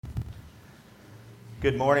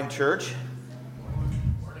Good morning, church.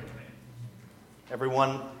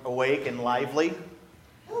 Everyone awake and lively?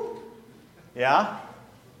 Yeah?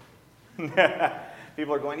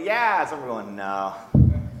 People are going, yeah. Some are going, no.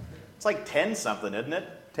 It's like 10-something, isn't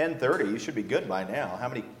it? 10:30. You should be good by now. How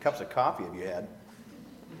many cups of coffee have you had?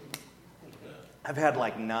 I've had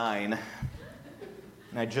like 9.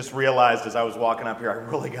 And I just realized as I was walking up here, I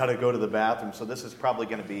really got to go to the bathroom, so this is probably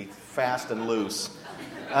going to be fast and loose.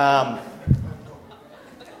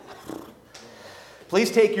 Please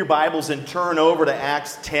take your Bibles and turn over to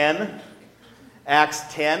Acts 10.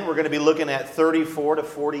 Acts 10, we're going to be looking at 34 to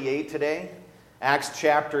 48 today. Acts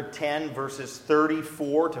chapter 10, verses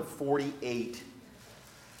 34 to 48.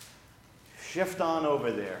 Shift on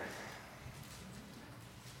over there.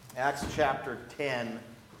 Acts chapter 10,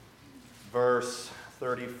 verse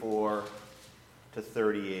 34 to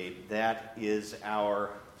 38. That is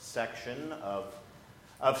our section of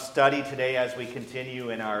study today as we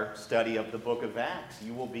continue in our study of the book of Acts.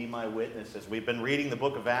 You will be my witnesses. We've been reading the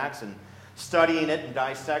book of Acts and studying it and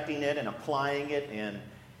dissecting it and applying it in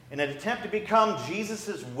an attempt to become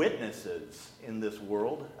Jesus' witnesses in this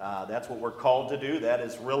world. That's what we're called to do. That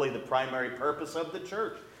is really the primary purpose of the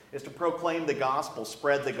church, is to proclaim the gospel,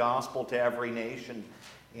 spread the gospel to every nation.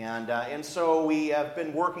 And so we have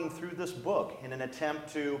been working through this book in an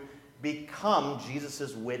attempt to become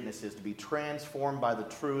Jesus' witnesses, to be transformed by the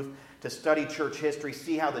truth, to study church history,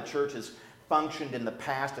 see how the church has functioned in the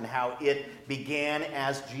past and how it began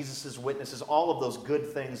as Jesus' witnesses, all of those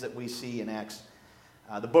good things that we see in Acts,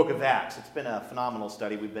 the book of Acts. It's been a phenomenal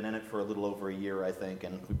study. We've been in it for a little over a year, I think,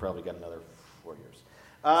 and we probably got another 4 years.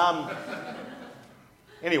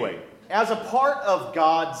 Anyway, as a part of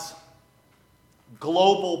God's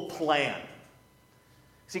global plan,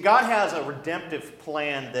 see, God has a redemptive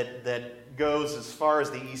plan that goes as far as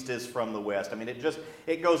the east is from the west. I mean,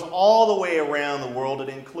 it goes all the way around the world. It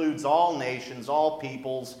includes all nations, all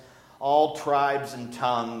peoples, all tribes and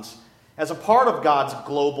tongues, as a part of God's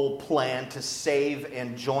global plan to save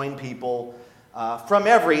and join people from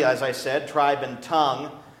every, as I said, tribe and tongue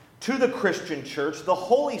to the Christian church. The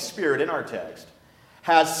Holy Spirit, in our text,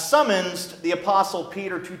 has summoned the Apostle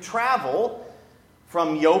Peter to travel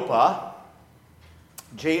from Joppa,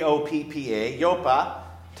 Joppa, Joppa,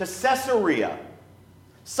 to Caesarea.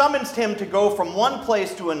 Summons him to go from one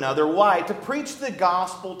place to another. Why? To preach the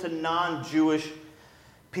gospel to non-Jewish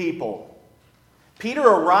people. Peter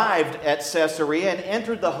arrived at Caesarea and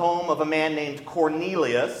entered the home of a man named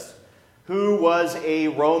Cornelius, who was a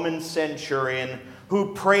Roman centurion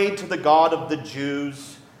who prayed to the God of the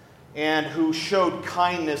Jews and who showed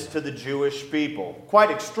kindness to the Jewish people. Quite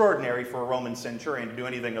extraordinary for a Roman centurion to do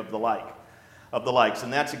anything of the likes.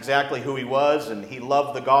 And that's exactly who he was, and he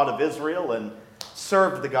loved the God of Israel and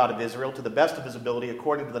served the God of Israel to the best of his ability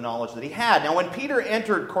according to the knowledge that he had. Now, when Peter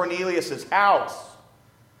entered Cornelius' house,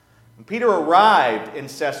 when Peter arrived in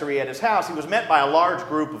Caesarea at his house, he was met by a large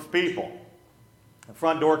group of people. The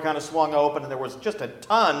front door kind of swung open, and there was just a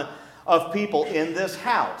ton of people in this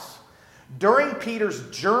house. During Peter's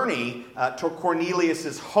journey to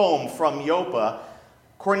Cornelius' home from Joppa,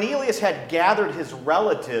 Cornelius had gathered his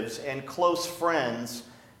relatives and close friends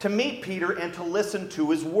to meet Peter and to listen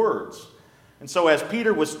to his words. And so as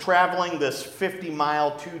Peter was traveling this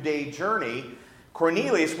 50-mile, 2-day journey,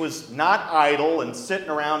 Cornelius was not idle and sitting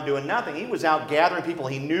around doing nothing. He was out gathering people.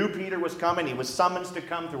 He knew Peter was coming. He was summoned to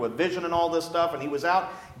come through a vision and all this stuff. And he was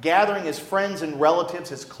out gathering his friends and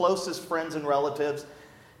relatives, his closest friends and relatives,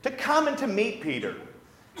 to come and to meet Peter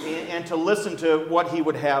and to listen to what he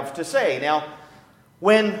would have to say. Now,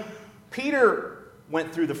 when Peter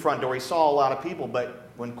went through the front door, he saw a lot of people, but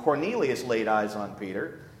when Cornelius laid eyes on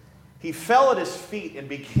Peter, he fell at his feet and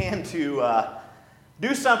began to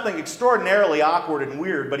do something extraordinarily awkward and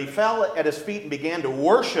weird, but he fell at his feet and began to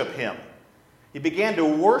worship him. He began to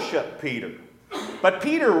worship Peter. But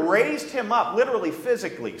Peter raised him up, literally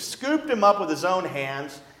physically, scooped him up with his own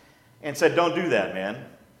hands and said, "Don't do that, man.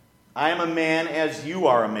 I am a man as you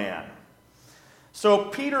are a man." So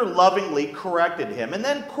Peter lovingly corrected him. And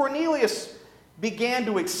then Cornelius began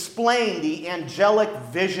to explain the angelic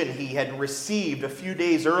vision he had received a few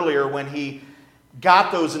days earlier when he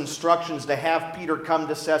got those instructions to have Peter come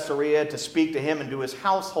to Caesarea to speak to him and to his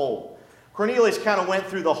household. Cornelius kind of went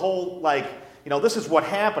through the whole, this is what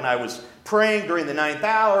happened. I was praying during the 9th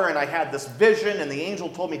hour and I had this vision and the angel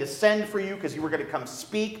told me to send for you because you were going to come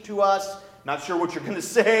speak to us. Not sure what you're going to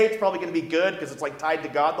say. It's probably going to be good because it's tied to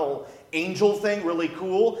God, the whole angel thing, really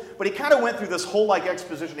cool. But he kind of went through this whole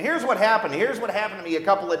exposition. Here's what happened. Here's what happened to me a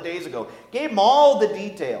couple of days ago. Gave him all the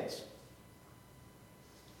details.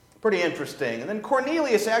 Pretty interesting. And then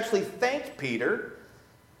Cornelius actually thanked Peter.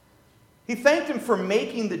 He He thanked him for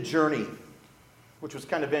making the journey, which was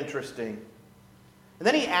kind of interesting. And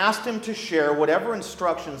then he asked him to share whatever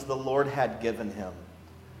instructions the Lord had given him.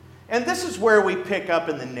 And this is where we pick up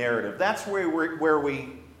in the narrative. That's where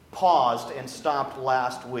we paused and stopped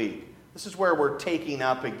last week. This is where we're taking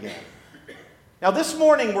up again. Now this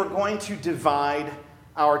morning we're going to divide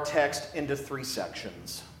our text into 3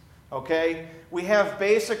 sections. Okay? We have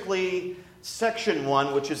basically section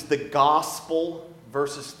 1, which is the gospel,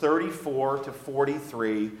 verses 34 to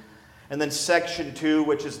 43. And then section 2,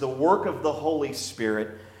 which is the work of the Holy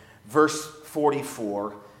Spirit, verse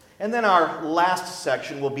 44. And then our last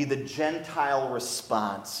section will be the Gentile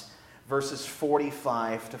response, verses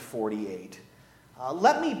 45 to 48.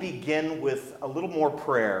 Let me begin with a little more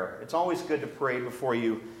prayer. It's always good to pray before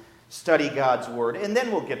you study God's Word, and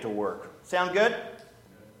then we'll get to work. Sound good?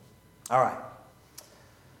 All right.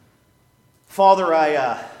 Father,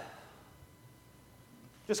 I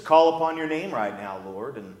just call upon your name right now,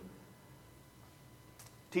 Lord, and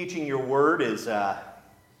teaching your Word is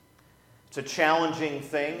it's a challenging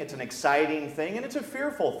thing, it's an exciting thing, and it's a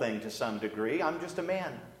fearful thing to some degree. I'm just a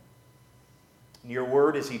man. Your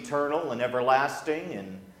Word is eternal and everlasting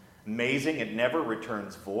and amazing. It never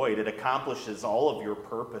returns void. It accomplishes all of your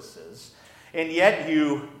purposes. And yet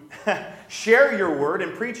you share your Word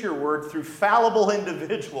and preach your Word through fallible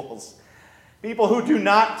individuals. People who do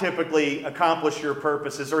not typically accomplish your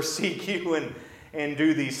purposes or seek you and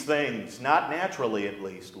do these things. Not naturally, at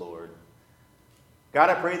least, Lord. God,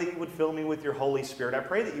 I pray that you would fill me with your Holy Spirit. I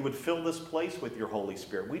pray that you would fill this place with your Holy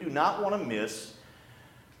Spirit. We do not want to miss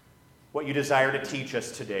what you desire to teach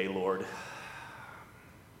us today, Lord.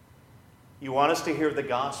 You want us to hear the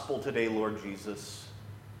gospel today, Lord Jesus.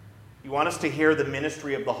 You want us to hear the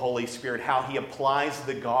ministry of the Holy Spirit, how he applies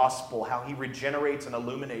the gospel, how he regenerates and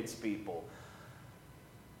illuminates people.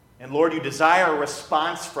 And Lord, you desire a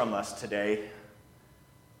response from us today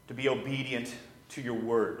to be obedient to your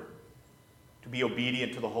word, to be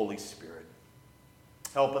obedient to the Holy Spirit.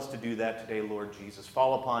 Help us to do that today, Lord Jesus.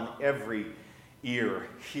 Fall upon every ear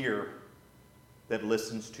here that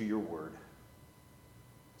listens to your word,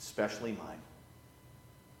 especially mine,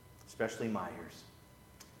 especially my ears.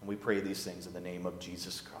 And we pray these things in the name of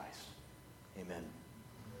Jesus Christ. Amen.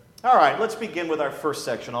 All right, let's begin with our first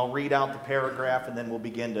section. I'll read out the paragraph and then we'll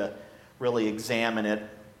begin to really examine it.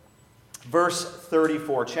 Verse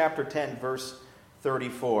 34, chapter 10, verse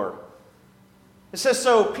 34. It says,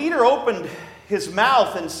 "So Peter opened his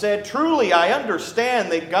mouth and said, 'Truly I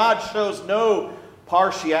understand that God shows no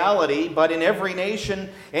partiality, but in every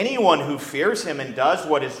nation anyone who fears him and does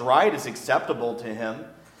what is right is acceptable to him.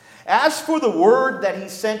 As for the word that he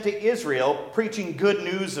sent to Israel, preaching good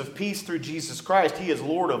news of peace through Jesus Christ, he is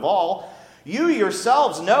Lord of all. You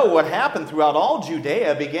yourselves know what happened throughout all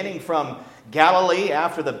Judea, beginning from Galilee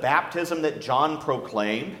after the baptism that John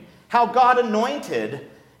proclaimed, how God anointed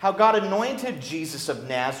Jesus of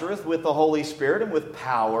Nazareth with the Holy Spirit and with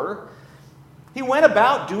power. He went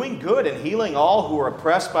about doing good and healing all who were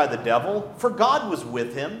oppressed by the devil, for God was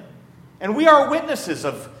with him. And we are witnesses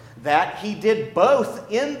of that he did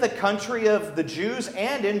both in the country of the Jews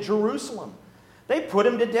and in Jerusalem. They put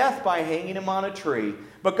him to death by hanging him on a tree.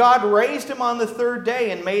 But God raised him on the third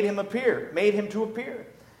day and made him to appear.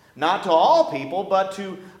 Not to all people, but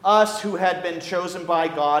to us who had been chosen by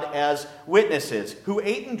God as witnesses, who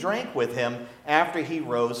ate and drank with him after he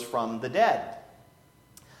rose from the dead.'"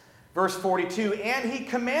 Verse 42, "And he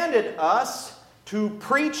commanded us to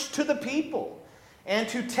preach to the people and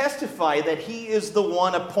to testify that he is the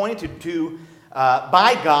one appointed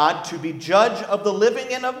by God to be judge of the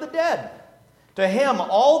living and of the dead. To him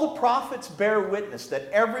all the prophets bear witness that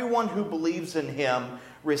everyone who believes in him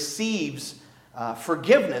receives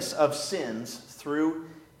forgiveness of sins through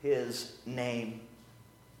his name."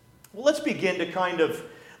 Well, let's begin to kind of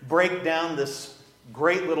break down this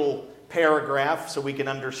great little paragraph so we can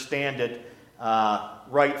understand it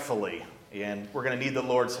rightfully. And we're going to need the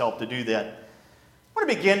Lord's help to do that. I want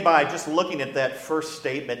to begin by just looking at that first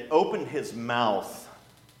statement, "opened his mouth."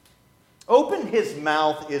 "Opened his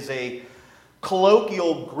mouth" is a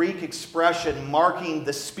colloquial Greek expression marking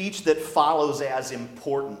the speech that follows as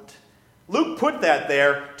important. Luke put that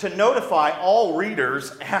there to notify all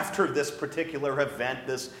readers after this particular event,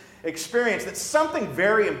 this experience, that something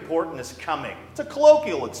very important is coming. It's a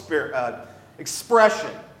colloquial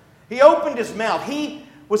expression. He opened his mouth. He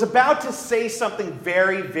was about to say something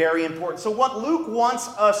very, very important. So what Luke wants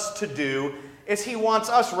us to do is he wants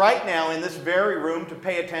us right now in this very room to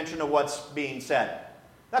pay attention to what's being said.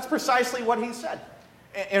 That's precisely what he said.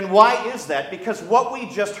 And why is that? Because what we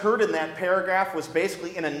just heard in that paragraph was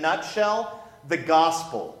basically, in a nutshell, the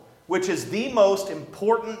gospel. which is the most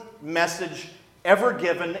important message ever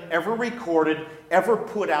given, ever recorded, ever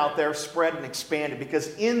put out there, spread and expanded,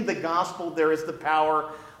 because in the gospel there is the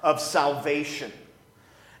power of salvation.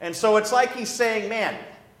 And so it's like he's saying, man,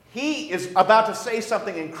 he is about to say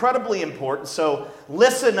something incredibly important, so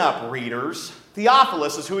listen up, readers.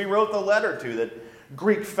 Theophilus is who he wrote the letter to, that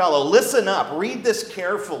Greek fellow. Listen up, read this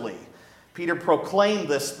carefully. Peter proclaimed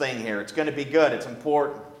this thing here. It's going to be good, it's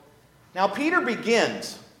important. Now, Peter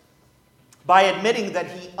begins by admitting that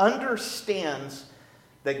he understands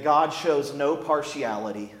that God shows no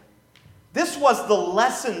partiality. This was the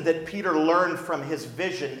lesson that Peter learned from his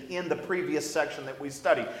vision in the previous section that we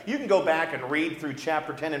studied. You can go back and read through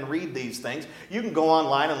chapter 10 and read these things. You can go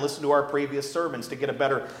online and listen to our previous sermons to get a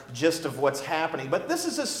better gist of what's happening. But this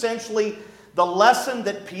is essentially the lesson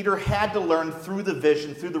that Peter had to learn through the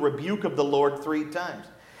vision, through the rebuke of the Lord 3 times.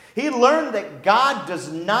 He learned that God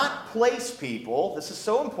does not place people, this is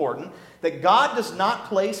so important, that God does not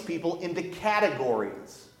place people into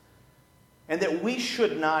categories, and that we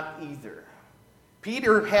should not either.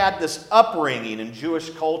 Peter had this upbringing in Jewish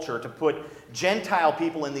culture to put Gentile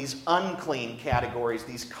people in these unclean categories,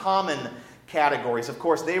 these common categories. Of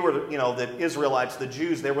course, they were, the Israelites, the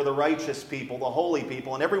Jews, they were the righteous people, the holy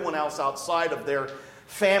people, and everyone else outside of their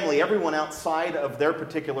family, everyone outside of their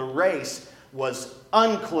particular race was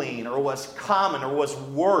unclean or was common or was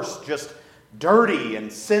worse, just dirty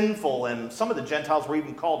and sinful, and some of the Gentiles were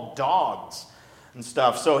even called dogs and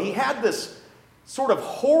stuff. So he had this sort of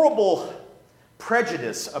horrible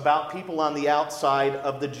prejudice about people on the outside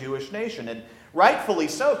of the Jewish nation, and rightfully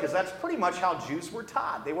so, because that's pretty much how Jews were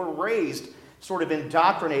taught. They were raised, sort of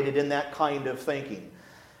indoctrinated in that kind of thinking.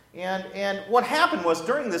 And what happened was,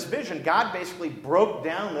 during this vision, God basically broke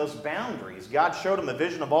down those boundaries. God showed him a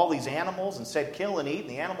vision of all these animals and said, kill and eat, and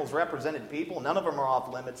the animals represented people. None of them are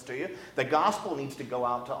off limits to you. The gospel needs to go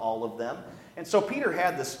out to all of them. And so Peter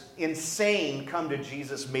had this insane come to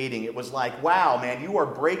Jesus meeting. It was like, wow, man, you are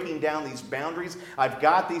breaking down these boundaries. I've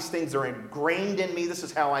got these things. They're ingrained in me. This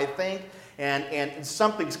is how I think. And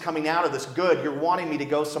something's coming out of this good. You're wanting me to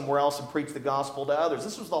go somewhere else and preach the gospel to others.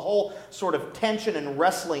 This was the whole sort of tension and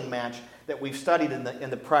wrestling match that we've studied in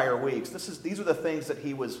the prior weeks. These are the things that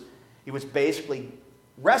he was basically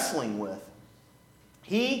wrestling with.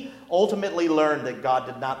 He ultimately learned that God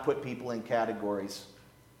did not put people in categories.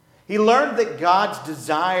 He learned that God's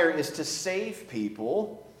desire is to save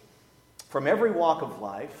people from every walk of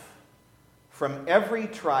life, from every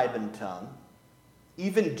tribe and tongue,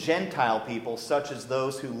 even Gentile people, such as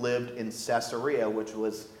those who lived in Caesarea, which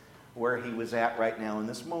was where he was at right now in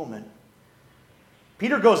this moment.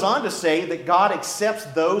 Peter goes on to say that God accepts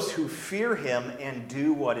those who fear him and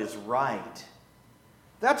do what is right.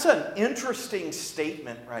 That's an interesting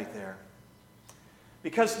statement right there.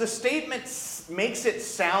 Because the statement makes it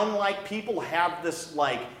sound like people have this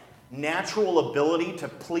natural ability to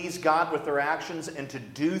please God with their actions and to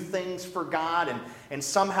do things for God. And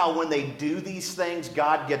somehow when they do these things,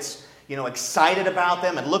 God gets excited about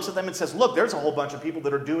them and looks at them and says, look, there's a whole bunch of people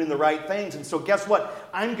that are doing the right things. And so guess what?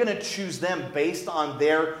 I'm going to choose them based on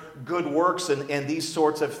their good works and these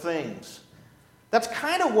sorts of things. That's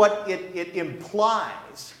kind of what it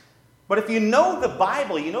implies. But if you know the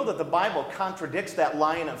Bible, you know that the Bible contradicts that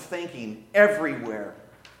line of thinking everywhere.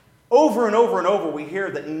 Over and over and over, we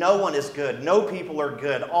hear that no one is good. No people are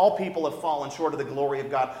good. All people have fallen short of the glory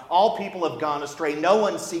of God. All people have gone astray. No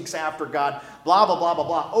one seeks after God. Blah, blah, blah, blah,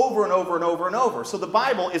 blah. Over and over and over and over. So the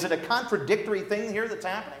Bible, is it a contradictory thing here that's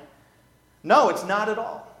happening? No, it's not at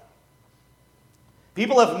all.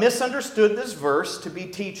 People have misunderstood this verse to be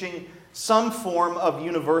teaching some form of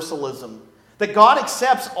universalism. That God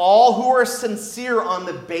accepts all who are sincere on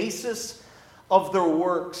the basis of their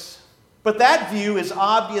works. But that view is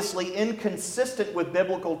obviously inconsistent with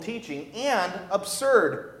biblical teaching and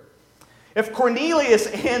absurd. If Cornelius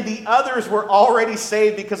and the others were already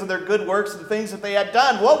saved because of their good works and things that they had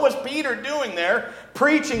done, what was Peter doing there,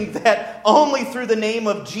 preaching that only through the name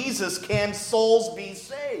of Jesus can souls be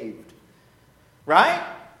saved? Right?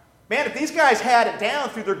 Man, if these guys had it down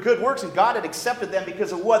through their good works and God had accepted them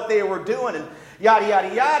because of what they were doing and yada,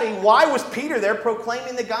 yada, yada, why was Peter there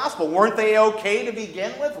proclaiming the gospel? Weren't they okay to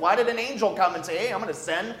begin with? Why did an angel come and say, hey, I'm going to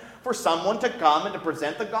send for someone to come and to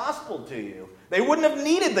present the gospel to you? They wouldn't have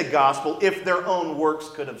needed the gospel if their own works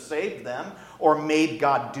could have saved them or made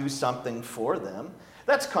God do something for them.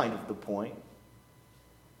 That's kind of the point.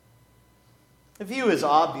 The view is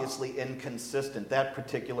obviously inconsistent, that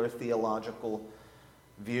particular theological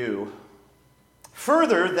view.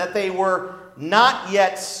 Further, that they were not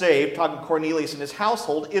yet saved, talking Cornelius and his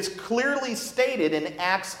household, is clearly stated in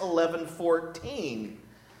Acts 11:14.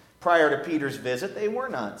 Prior to Peter's visit, they were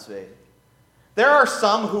not saved. There are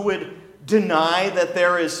some who would deny that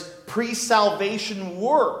there is pre-salvation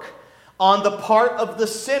work on the part of the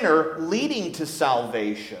sinner leading to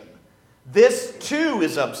salvation. This too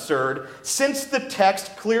is absurd, since the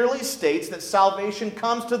text clearly states that salvation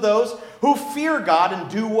comes to those who fear God and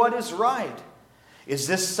do what is right. Is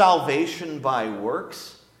this salvation by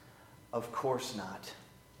works? Of course not.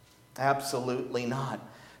 Absolutely not.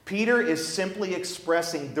 Peter is simply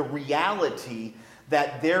expressing the reality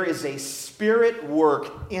that there is a spirit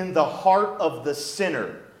work in the heart of the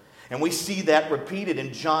sinner. And we see that repeated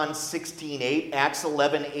in John 16:8, Acts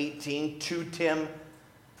 11:18, 2 Tim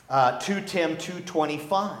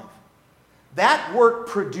 2:25. That work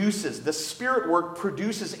produces, the spirit work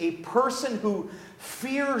produces a person who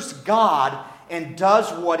fears God and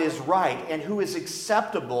does what is right and who is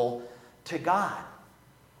acceptable to God.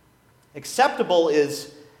 Acceptable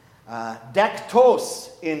is dektos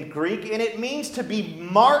in Greek, and it means to be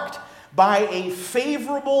marked by a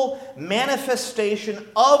favorable manifestation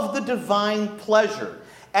of the divine pleasure,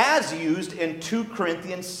 as used in 2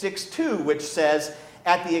 Corinthians 6:2, which says,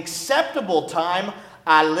 "At the acceptable time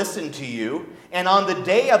I listened to you, and on the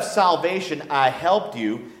day of salvation I helped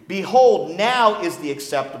you. Behold, now is the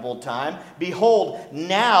acceptable time. Behold,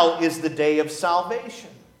 now is the day of salvation."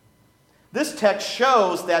 This text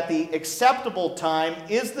shows that the acceptable time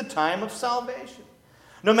is the time of salvation.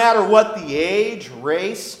 No matter what the age,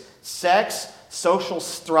 race, sex, social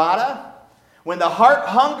strata, when the heart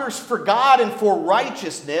hungers for God and for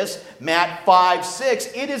righteousness, Matt 5:6,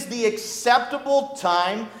 it is the acceptable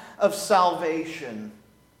time of salvation.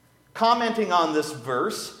 Commenting on this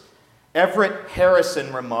verse, Everett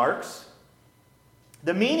Harrison remarks,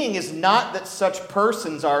 "The meaning is not that such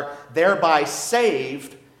persons are thereby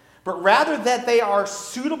saved, but rather that they are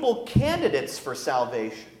suitable candidates for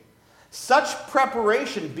salvation. Such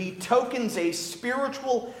preparation betokens a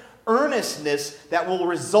spiritual earnestness that will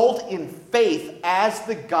result in faith as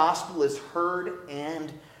the gospel is heard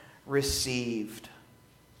and received."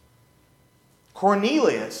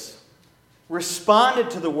 Cornelius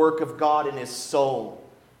responded to the work of God in his soul,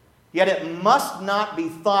 yet it must not be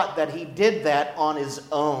thought that he did that on his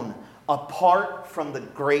own, apart from the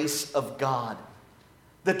grace of God.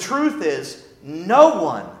 The truth is, no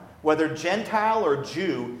one, whether Gentile or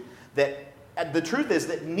Jew, the truth is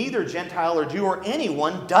that neither Gentile or Jew or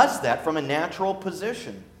anyone does that from a natural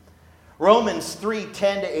position. Romans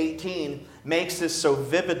 3:10-18 makes this so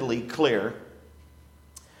vividly clear.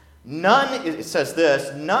 It says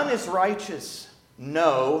this, "None is righteous,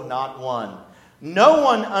 no, not one. No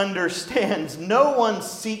one understands, no one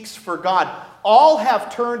seeks for God. All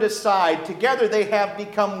have turned aside, together they have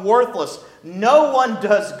become worthless. No one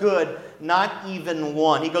does good, not even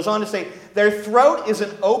one." He goes on to say, "Their throat is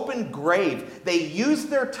an open grave. They use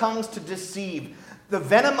their tongues to deceive. The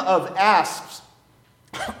venom of asps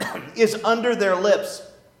is under their lips.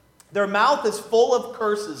 Their mouth is full of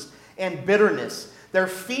curses and bitterness. Their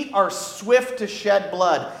feet are swift to shed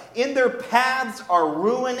blood. In their paths are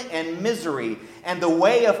ruin and misery, and the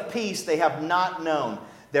way of peace they have not known.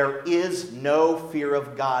 There is no fear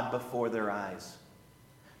of God before their eyes."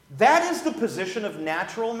 That is the position of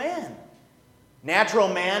natural man. Natural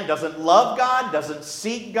man doesn't love God, doesn't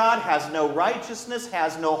seek God, has no righteousness,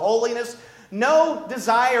 has no holiness, no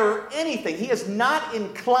desire or anything. He is not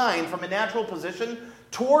inclined from a natural position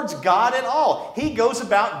towards God at all. He goes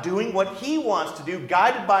about doing what he wants to do,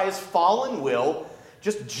 guided by his fallen will,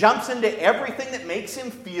 just jumps into everything that makes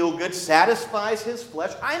him feel good, satisfies his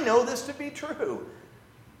flesh. I know this to be true.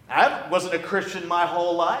 I wasn't a Christian my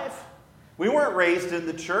whole life. We weren't raised in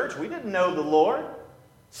the church. We didn't know the Lord.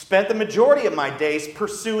 Spent the majority of my days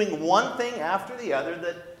pursuing one thing after the other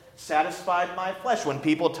that satisfied my flesh. When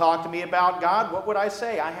people talk to me about God, what would I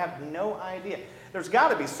say? I have no idea. There's got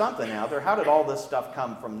to be something out there. How did all this stuff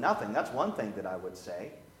come from nothing? That's one thing that I would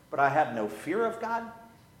say. But I have no fear of God,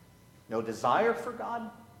 no desire for God,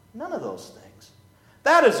 none of those things.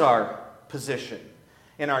 That is our position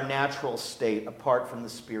in our natural state apart from the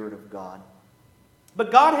Spirit of God.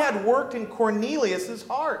 But God had worked in Cornelius'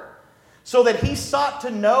 heart so that he sought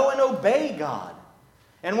to know and obey God.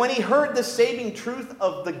 And when he heard the saving truth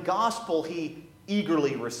of the gospel, he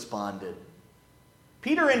eagerly responded.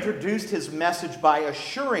 Peter introduced his message by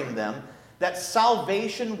assuring them that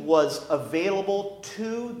salvation was available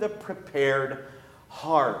to the prepared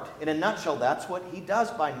heart. In a nutshell, that's what he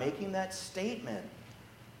does by making that statement.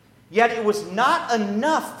 Yet it was not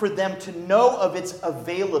enough for them to know of its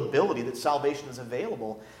availability, that salvation is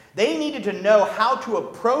available. They needed to know how to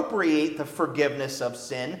appropriate the forgiveness of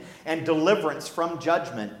sin and deliverance from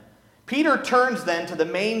judgment. Peter turns then to the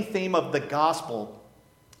main theme of the gospel,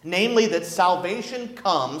 namely that salvation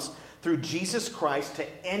comes through Jesus Christ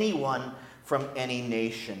to anyone from any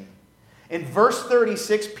nation. In verse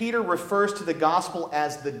 36, Peter refers to the gospel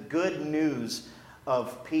as the good news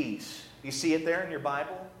of peace. You see it there in your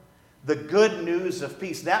Bible? The good news of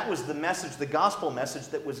peace. That was the message, the gospel message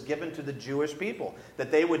that was given to the Jewish people, that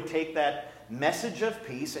they would take that message of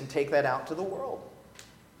peace and take that out to the world.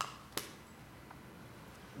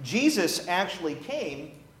 Jesus actually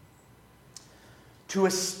came to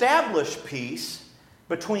establish peace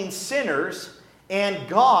between sinners and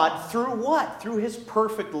God through what? Through his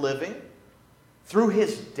perfect living, through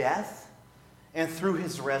his death, and through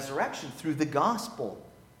his resurrection, through the gospel.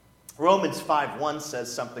 Romans 5:1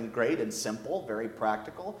 says something great and simple, very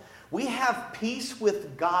practical. We have peace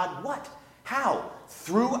with God, what? How?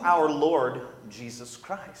 Through our Lord Jesus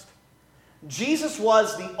Christ. Jesus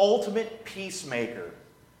was the ultimate peacemaker.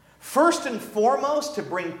 First and foremost, to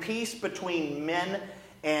bring peace between men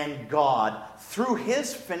and God through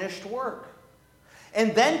his finished work.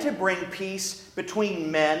 And then to bring peace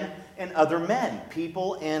between men and other men,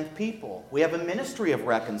 people and people. We have a ministry of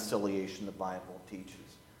reconciliation, the Bible teaches.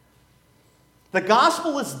 The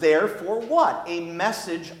gospel is there for what? A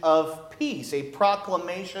message of peace, a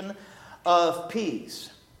proclamation of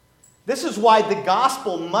peace. This is why the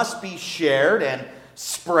gospel must be shared and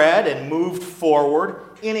spread and moved forward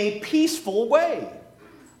in a peaceful way.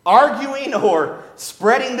 Arguing or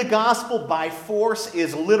spreading the gospel by force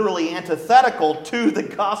is literally antithetical to the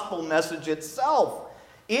gospel message itself.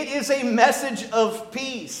 It is a message of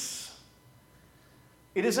peace.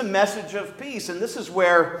 It is a message of peace, and this is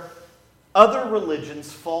where other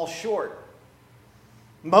religions fall short.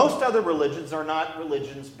 Most other religions are not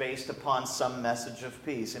religions based upon some message of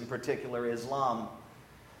peace, in particular Islam.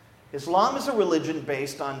 Islam is a religion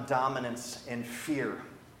based on dominance and fear,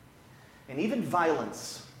 and even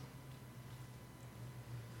violence.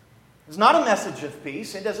 It's not a message of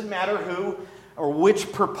peace. It doesn't matter who or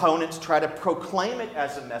which proponents try to proclaim it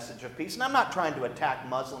as a message of peace. And I'm not trying to attack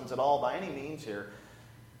Muslims at all by any means here.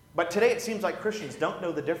 But today it seems like Christians don't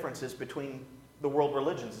know the differences between the world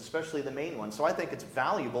religions, especially the main ones. So I think it's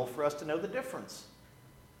valuable for us to know the difference.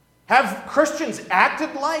 Have Christians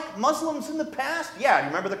acted like Muslims in the past? Yeah, do you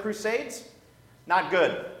remember the Crusades? Not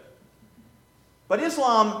good. But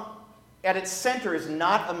Islam, at its center, is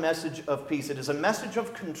not a message of peace. It is a message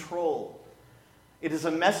of control. It is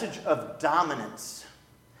a message of dominance.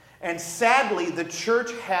 And sadly, the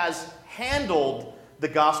church has handled the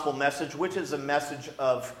gospel message, which is a message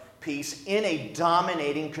of peace, in a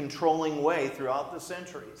dominating, controlling way throughout the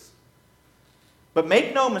centuries. But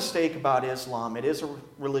make no mistake about Islam. It is a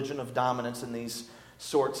religion of dominance in these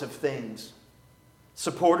sorts of things.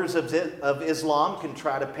 Supporters of Islam can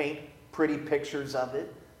try to paint pretty pictures of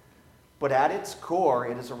it. But at its core,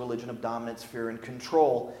 it is a religion of dominance, fear, and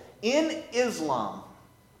control. In Islam,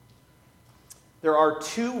 there are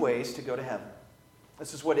two ways to go to heaven.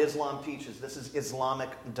 This is what Islam teaches. This is Islamic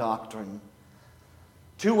doctrine.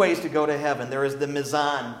 Two ways to go to heaven. There is the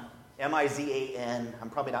Mizan, M-I-Z-A-N. I'm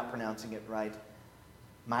probably not pronouncing it right.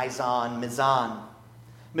 Mizan.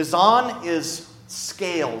 Mizan is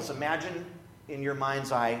scales. Imagine in your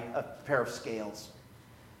mind's eye a pair of scales.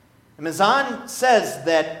 The Mizan says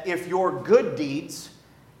that if your good deeds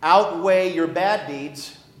outweigh your bad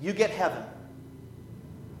deeds, you get heaven.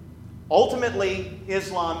 Ultimately,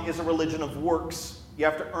 Islam is a religion of works. You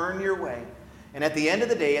have to earn your way. And at the end of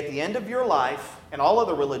the day, at the end of your life, and all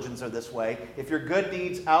other religions are this way, if your good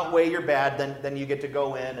deeds outweigh your bad, then you get to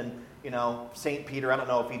go in and, St. Peter, I don't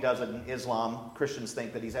know if he does it in Islam. Christians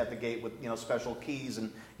think that he's at the gate with, special keys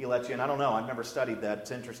and he lets you in. I don't know. I've never studied that.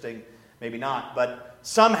 It's interesting. Maybe not. But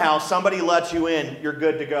somehow somebody lets you in, you're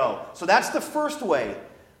good to go. So that's the first way.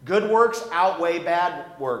 Good works outweigh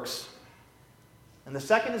bad works. And the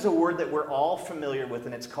second is a word that we're all familiar with,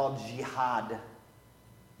 and it's called jihad.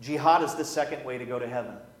 Jihad is the second way to go to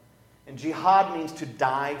heaven. And jihad means to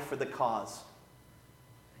die for the cause.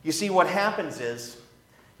 You see, what happens is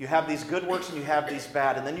you have these good works and you have these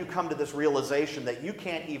bad, and then you come to this realization that you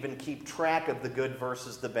can't even keep track of the good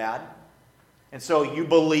versus the bad. And so you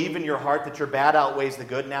believe in your heart that your bad outweighs the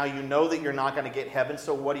good. Now you know that you're not going to get heaven,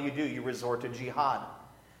 so what do? You resort to jihad.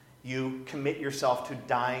 You commit yourself to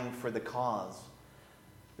dying for the cause.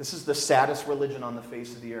 This is the saddest religion on the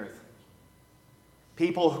face of the earth.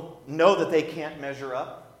 People know that they can't measure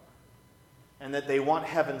up and that they want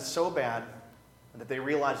heaven so bad that they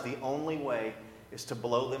realize the only way is to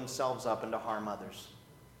blow themselves up and to harm others.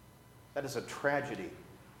 That is a tragedy.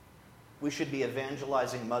 We should be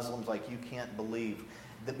evangelizing Muslims like you can't believe.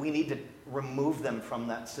 That we need to remove them from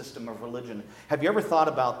that system of religion. Have you ever thought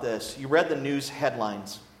about this? You read the news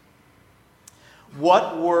headlines.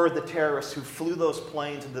 What were the terrorists who flew those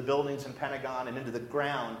planes into the buildings in Pentagon and into the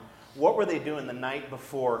ground? What were they doing the night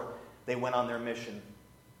before they went on their mission?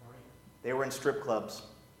 They were in strip clubs.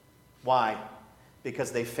 Why?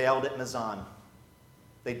 Because they failed at Mizan.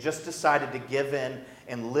 They just decided to give in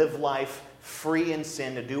and live life free in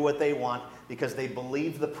sin, to do what they want, because they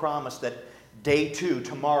believed the promise that day 2,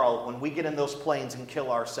 tomorrow, when we get in those planes and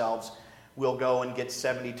kill ourselves, we'll go and get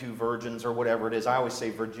 72 virgins or whatever it is. I always say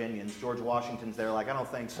Virginians. George Washington's there like, I don't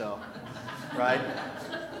think so. Right?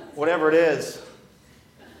 Whatever it is.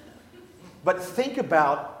 But think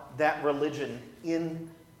about that religion, in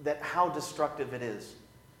that how destructive it is.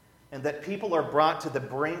 And that people are brought to the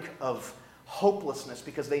brink of hopelessness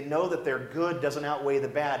because they know that their good doesn't outweigh the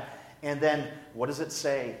bad. And then, what does it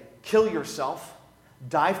say? Kill yourself,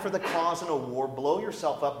 die for the cause in a war, blow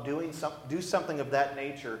yourself up, do something of that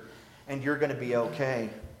nature, and you're going to be okay.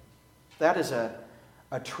 That is a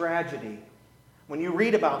tragedy. When you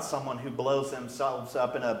read about someone who blows themselves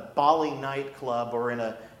up in a Bali nightclub or in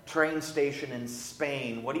a train station in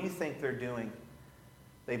Spain, what do you think they're doing?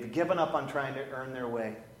 They've given up on trying to earn their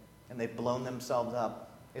way, and they've blown themselves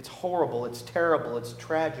up. It's horrible, it's terrible, it's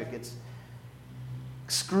tragic, it's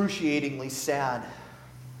excruciatingly sad.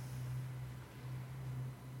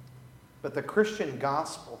 But the Christian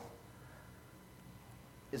gospel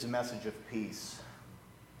is a message of peace.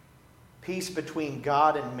 Peace between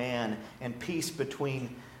God and peace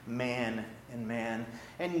between man and man.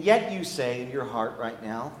 And yet you say in your heart right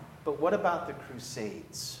now, but what about the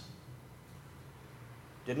Crusades?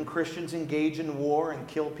 Didn't Christians engage in war and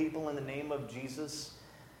kill people in the name of Jesus?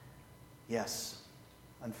 Yes,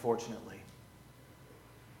 unfortunately.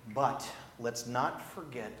 But let's not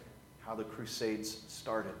forget how the Crusades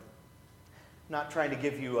started. I'm not trying to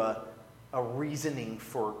give you a reasoning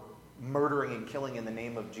for murdering and killing in the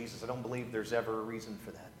name of Jesus. I don't believe there's ever a reason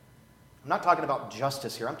for that. I'm not talking about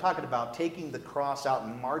justice here. I'm talking about taking the cross out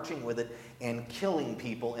and marching with it and killing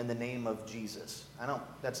people in the name of Jesus. I know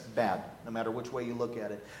that's bad, no matter which way you look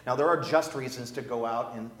at it. Now, there are just reasons to go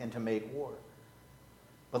out and to make war.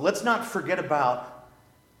 But let's not forget about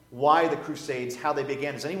why the Crusades, how they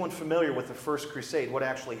began. Is anyone familiar with the First Crusade, what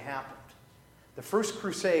actually happened? The First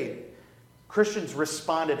Crusade, Christians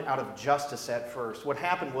responded out of justice at first. What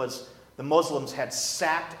happened was the Muslims had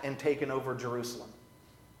sacked and taken over Jerusalem.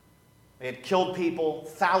 They had killed people,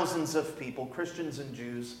 thousands of people, Christians and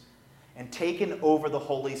Jews, and taken over the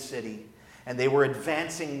holy city. And they were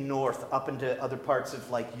advancing north up into other parts of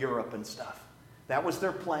like Europe and stuff. That was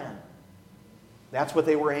their plan. That's what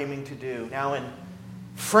they were aiming to do. Now in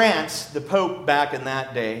France, the Pope back in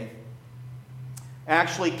that day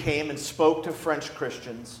actually came and spoke to French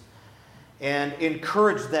Christians and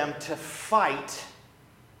encouraged them to fight,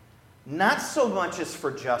 not so much as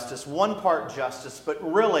for justice, one part justice, but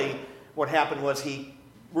really what happened was he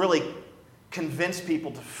really convinced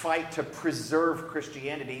people to fight to preserve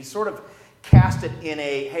Christianity. He sort of cast it in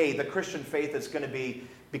a, hey, the Christian faith is going to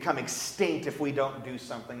become extinct if we don't do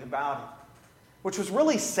something about it, which was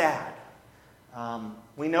really sad.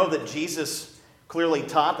 We know that Jesus clearly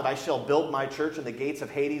taught that I shall build my church and the gates of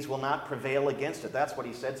Hades will not prevail against it. That's what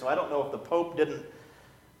he said. So I don't know if the Pope didn't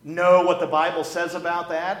know what the Bible says about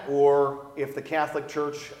that, or if the Catholic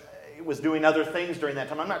Church was doing other things during that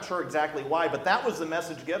time. I'm not sure exactly why, but that was the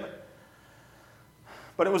message given.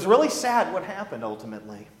 But it was really sad what happened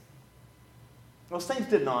ultimately. Those things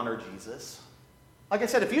didn't honor Jesus. Like I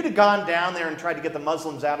said, if you'd have gone down there and tried to get the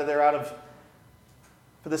Muslims out of there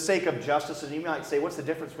for the sake of justice, and you might say, what's the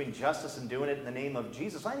difference between justice and doing it in the name of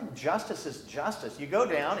Jesus? I think justice is justice. You go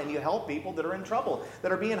down and you help people that are in trouble,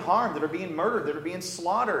 that are being harmed, that are being murdered, that are being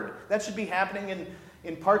slaughtered. That should be happening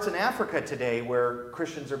in parts in Africa today where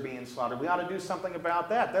Christians are being slaughtered. We ought to do something about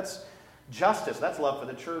that. That's justice. That's love for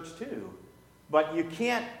the church too. But you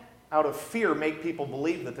can't, out of fear, make people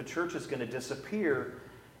believe that the church is going to disappear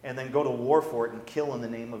and then go to war for it and kill in the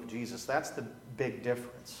name of Jesus. That's the big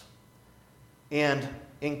difference. And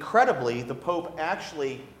incredibly, the Pope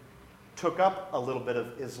actually took up a little bit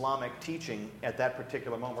of Islamic teaching at that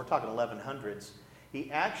particular moment. We're talking 1100s. He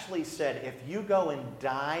actually said, if you go and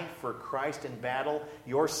die for Christ in battle,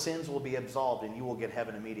 your sins will be absolved and you will get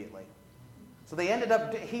heaven immediately. So he ended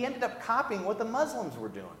up copying what the Muslims were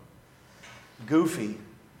doing. Goofy.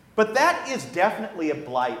 But that is definitely a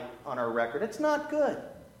blight on our record. It's not good.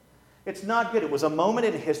 It's not good. It was a moment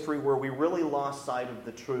in history where we really lost sight of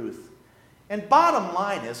the truth. And bottom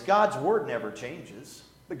line is, God's word never changes.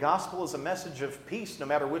 The gospel is a message of peace, no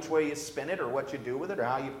matter which way you spin it or what you do with it or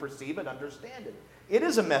how you perceive it, understand it. It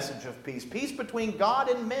is a message of peace. Peace between God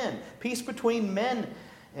and men. Peace between men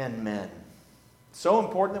and men. So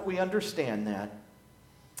important that we understand that.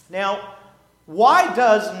 Now, Why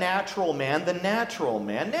does natural man, the natural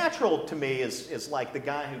man, natural to me is like the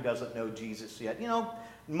guy who doesn't know Jesus yet. You know,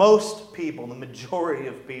 most people, the majority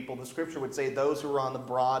of people, the scripture would say those who are on the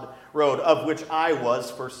broad road, of which I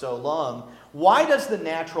was for so long. Why does the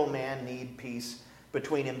natural man need peace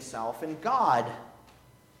between himself and God?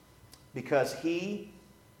 Because he,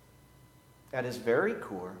 at his very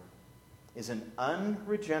core, is an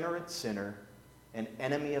unregenerate sinner, an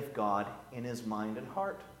enemy of God in his mind and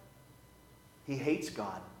heart. He hates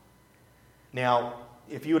God. Now,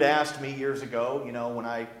 if you had asked me years ago, you know, when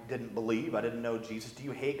I didn't believe, I didn't know Jesus, do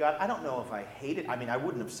you hate God? I don't know if I hate it. I mean, I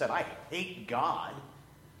wouldn't have said I hate God,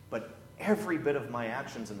 but every bit of my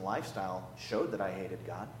actions and lifestyle showed that I hated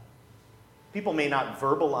God. People may not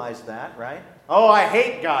verbalize that, right? Oh, I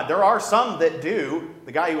hate God. There are some that do.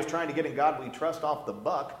 The guy who was trying to get in God we trust off the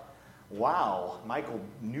buck. Wow, Michael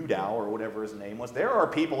Newdow or whatever his name was. There are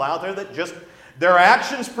people out there that just, their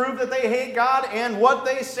actions prove that they hate God and what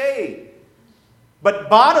they say. But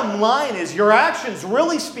bottom line is your actions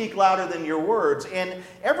really speak louder than your words. And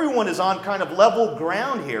everyone is on kind of level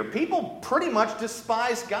ground here. People pretty much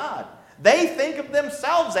despise God. They think of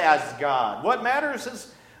themselves as God. What matters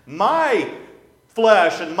is my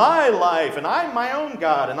flesh and my life, and I'm my own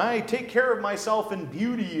God, and I take care of myself in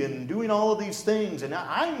beauty and doing all of these things, and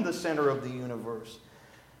I'm the center of the universe.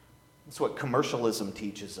 That's what commercialism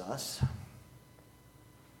teaches us.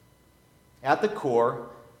 At the core,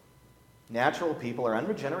 natural people are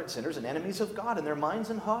unregenerate sinners and enemies of God in their minds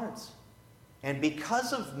and hearts. And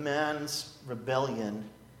because of man's rebellion,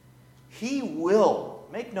 he will,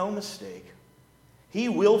 make no mistake, he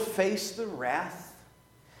will face the wrath,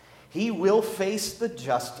 he will face the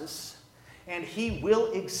justice, and he will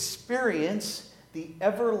experience the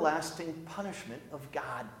everlasting punishment of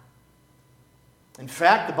God. In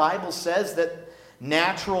fact, the Bible says that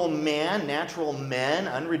natural men,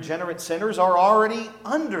 unregenerate sinners are already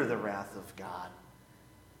under the wrath of God.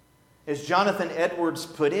 As Jonathan Edwards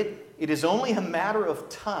put it, it is only a matter of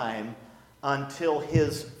time until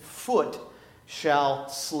his foot shall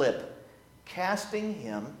slip, casting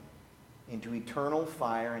him into eternal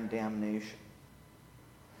fire and damnation.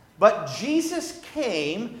 But Jesus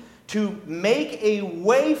came to make a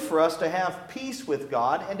way for us to have peace with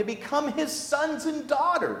God and to become his sons and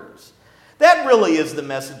daughters. That really is the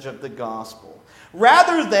message of the gospel.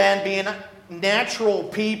 Rather than being natural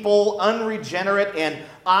people, unregenerate, and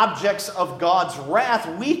objects of God's wrath,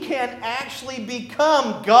 we can actually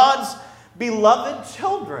become God's beloved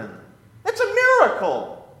children. It's a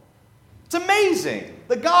miracle. It's amazing.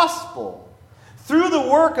 The gospel. Through the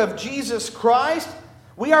work of Jesus Christ,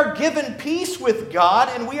 we are given peace with God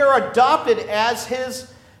and we are adopted as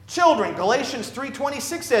his children. Galatians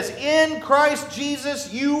 3:26 says, in Christ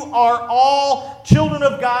Jesus you are all children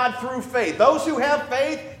of God through faith. Those who have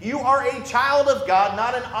faith, you are a child of God,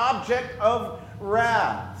 not an object of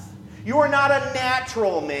wrath. You are not a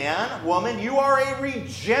natural man, woman. You are a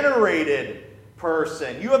regenerated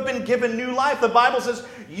person. You have been given new life. The Bible says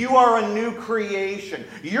you are a new creation.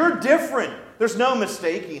 You're different. There's no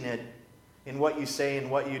mistaking it in what you say and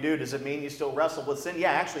what you do. Does it mean you still wrestle with sin?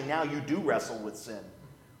 Yeah, actually now you do wrestle with sin.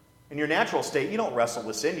 In your natural state, you don't wrestle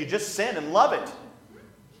with sin. You just sin and love it.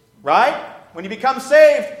 Right? When you become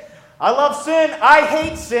saved, I love sin, I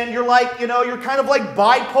hate sin. You're like, you're kind of like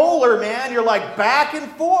bipolar, man. You're like back and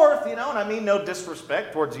forth, and I mean no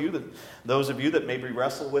disrespect towards you, those of you that maybe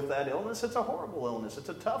wrestle with that illness. It's a horrible illness. It's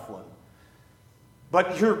a tough one.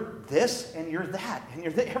 But you're this and you're that, and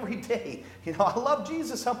you're there every day. I love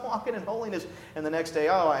Jesus, I'm walking in holiness, and the next day,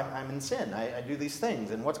 I'm in sin. I do these things,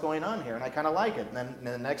 and what's going on here? And I kind of like it. And then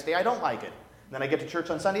the next day, I don't like it. And then I get to church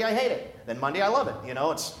on Sunday, I hate it. Then Monday, I love it.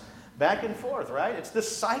 It's back and forth, right? It's this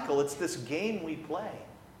cycle. It's this game we play.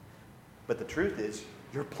 But the truth is,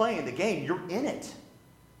 you're playing the game. You're in it.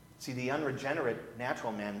 See, the unregenerate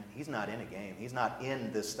natural man, he's not in a game. He's not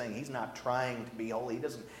in this thing. He's not trying to be holy. He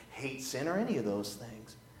doesn't hate sin or any of those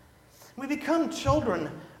things. We become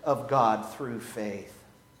children of God through faith.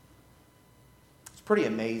 It's pretty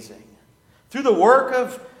amazing. Through the work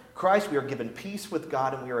of Christ, we are given peace with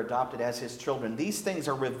God and we are adopted as his children. These things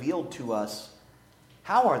are revealed to us.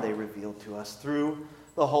 How are they revealed to us? Through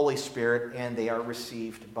the Holy Spirit, and they are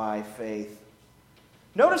received by faith.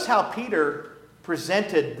 Notice how Peter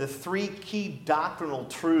presented the three key doctrinal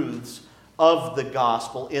truths of the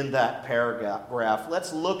gospel in that paragraph.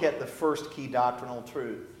 Let's look at the first key doctrinal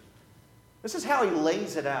truth. This is how he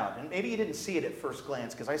lays it out. And maybe you didn't see it at first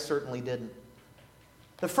glance, because I certainly didn't.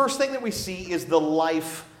 The first thing that we see is the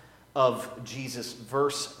life of Jesus.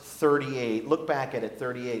 Verse 38. Look back at it,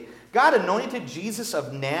 38. God anointed Jesus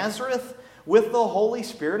of Nazareth with the Holy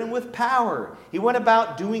Spirit and with power. He went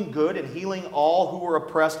about doing good and healing all who were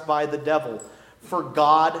oppressed by the devil, for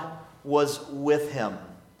God was with him.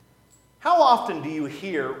 How often do you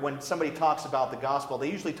hear when somebody talks about the gospel,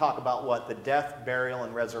 they usually talk about what? The death, burial,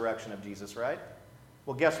 and resurrection of Jesus, right?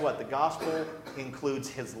 Well, guess what? The gospel includes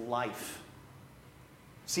his life.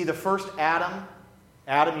 See, the first Adam,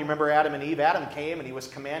 you remember Adam and Eve? Adam came and he was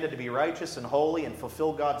commanded to be righteous and holy and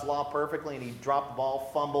fulfill God's law perfectly, and he dropped the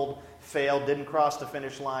ball, fumbled, failed, didn't cross the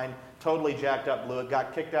finish line, totally jacked up, blew it,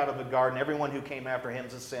 got kicked out of the garden. Everyone who came after him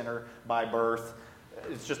is a sinner by birth.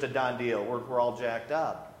 It's just a done deal. We're all jacked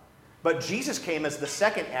up. But Jesus came as the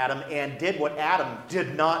second Adam and did what Adam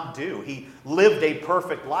did not do. He lived a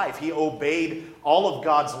perfect life. He obeyed all of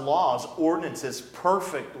God's laws, ordinances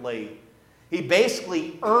perfectly. He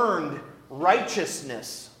basically earned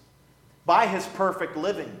righteousness by his perfect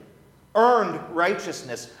living. Earned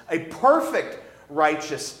righteousness. A perfect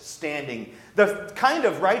righteous standing. The kind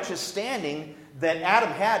of righteous standing that Adam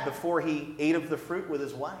had before he ate of the fruit with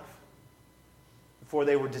his wife. Before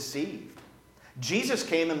they were deceived. Jesus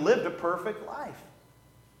came and lived a perfect life.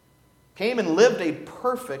 Came and lived a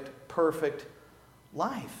perfect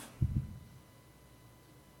life.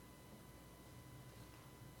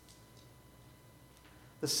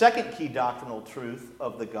 The second key doctrinal truth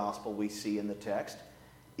of the gospel we see in the text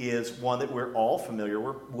is one that we're all familiar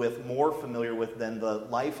with, more familiar with than the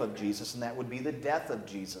life of Jesus, and that would be the death of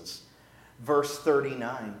Jesus. Verse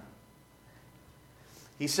 39.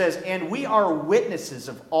 He says, and we are witnesses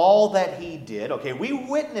of all that he did. Okay, we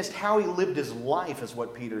witnessed how he lived his life, is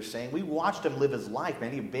what Peter's saying. We watched him live his life.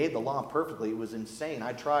 Man, he obeyed the law perfectly. It was insane.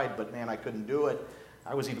 I tried, but man, I couldn't do it.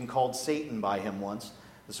 I was even called Satan by him once.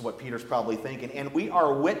 This is what Peter's probably thinking. And we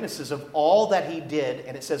are witnesses of all that he did.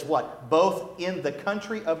 And it says what? Both in the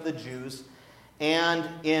country of the Jews and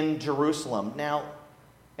in Jerusalem. Now,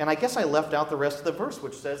 and I guess I left out the rest of the verse,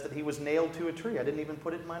 which says that he was nailed to a tree. I didn't even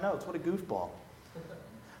put it in my notes. What a goofball.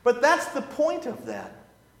 But that's the point of that.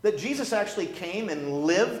 That Jesus actually came and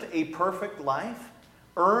lived a perfect life,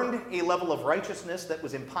 earned a level of righteousness that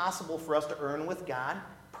was impossible for us to earn with God,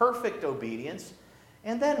 perfect obedience,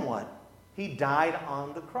 and then what? He died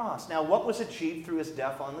on the cross. Now, what was achieved through his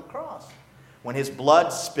death on the cross? When his blood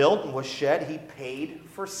spilled and was shed, he paid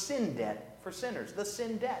for sin debt for sinners, the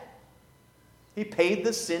sin debt. He paid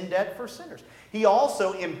the sin debt for sinners. He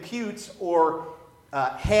also imputes or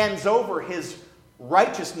hands over his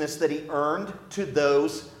righteousness that he earned to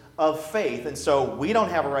those of faith. And so we don't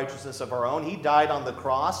have a righteousness of our own. He died on the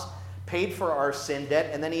cross, paid for our sin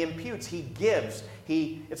debt, and then he imputes. He gives.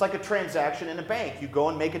 It's like a transaction in a bank. You go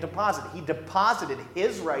and make a deposit. He deposited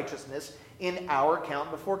his righteousness in our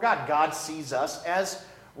account before God. God sees us as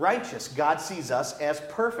righteous. God sees us as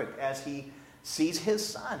perfect as he sees his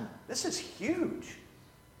Son. This is huge.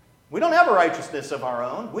 We don't have a righteousness of our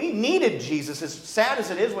own. We needed Jesus, as sad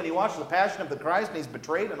as it is when you watch the Passion of the Christ and he's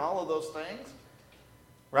betrayed and all of those things.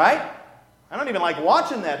 Right? I don't even like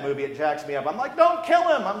watching that movie. It jacks me up. I'm like, don't kill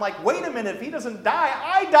him. I'm like, wait a minute. If he doesn't die,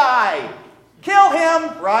 I die. Kill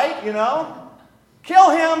him, right? You know?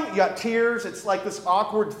 Kill him. You got tears. It's like this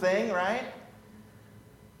awkward thing, right?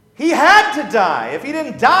 He had to die. If he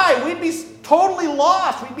didn't die, we'd be totally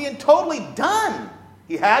lost. We'd be totally done.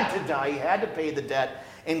 He had to die. He had to pay the debt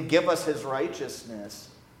and give us his righteousness.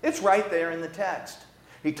 It's right there in the text.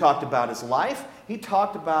 He talked about his life. He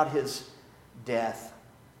talked about his death.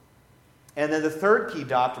 And then the third key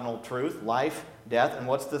doctrinal truth, life, death, and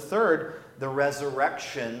what's the third? The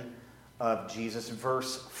resurrection of Jesus.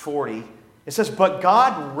 Verse 40, it says, but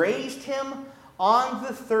God raised him on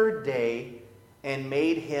the third day and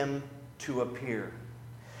made him to appear.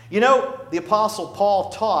 You know, the Apostle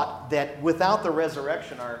Paul taught that without the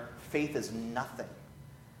resurrection, our faith is nothing.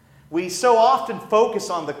 We so often focus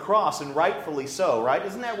on the cross, and rightfully so, right?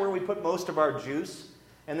 Isn't that where we put most of our juice?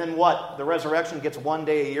 And then what? The resurrection gets one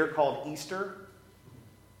day a year called Easter.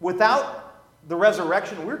 Without the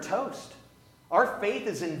resurrection, we're toast. Our faith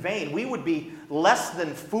is in vain. We would be less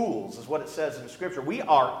than fools, is what it says in Scripture. We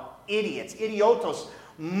are idiots, idiotos,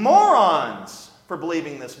 morons for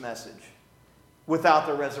believing this message without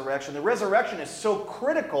the resurrection. The resurrection is so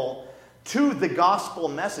critical to the gospel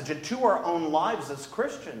message and to our own lives as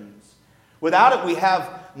Christians. Without it, we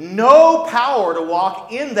have no power to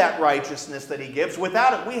walk in that righteousness that he gives.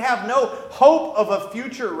 Without it, we have no hope of a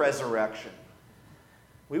future resurrection.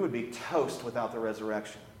 We would be toast without the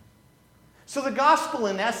resurrection. So the gospel,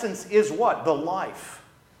 in essence, is what? The life,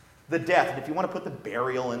 the death. And if you want to put the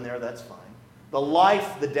burial in there, that's fine. The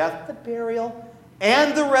life, the death, the burial,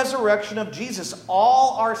 and the resurrection of Jesus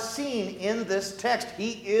all are seen in this text.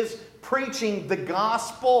 He is preaching the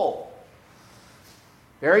gospel.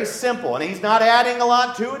 Very simple. And he's not adding a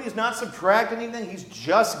lot to it. He's not subtracting anything. He's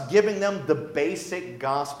just giving them the basic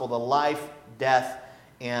gospel, the life, death,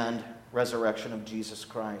 and resurrection of Jesus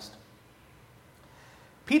Christ.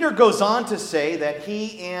 Peter goes on to say that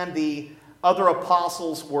he and the other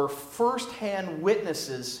apostles were firsthand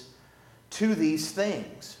witnesses to these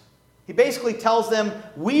things. He basically tells them,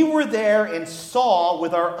 we were there and saw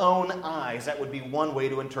with our own eyes. That would be one way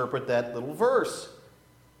to interpret that little verse.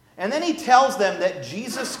 And then he tells them that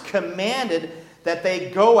Jesus commanded that they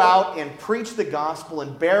go out and preach the gospel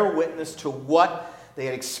and bear witness to what they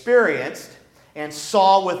had experienced and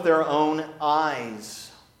saw with their own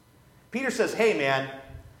eyes. Peter says, hey man,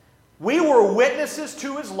 we were witnesses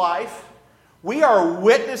to his life. We are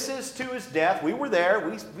witnesses to his death. We were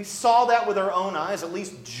there. We saw that with our own eyes. At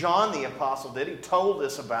least John the apostle did. He told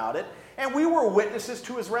us about it. And we were witnesses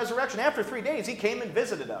to his resurrection. After 3 days, he came and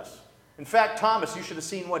visited us. In fact, Thomas, you should have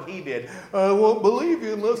seen what he did. I won't believe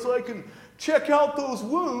you unless I can check out those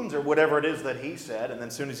wounds, or whatever it is that he said. And then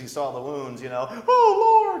as soon as he saw the wounds,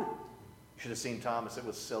 oh, Lord. You should have seen Thomas. It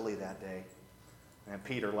was silly that day. And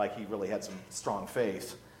Peter, like he really had some strong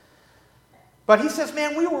faith. But he says,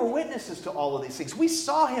 man, we were witnesses to all of these things. We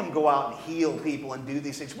saw him go out and heal people and do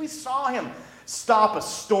these things. We saw him stop a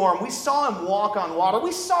storm. We saw him walk on water.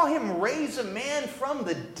 We saw him raise a man from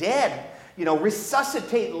the dead,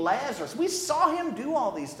 resuscitate Lazarus. We saw him do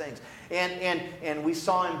all these things. And we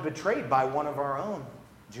saw him betrayed by one of our own,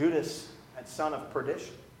 Judas, that son of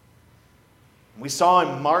perdition. We saw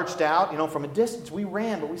him marched out, from a distance. We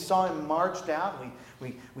ran, but we saw him marched out.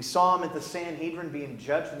 We saw him at the Sanhedrin being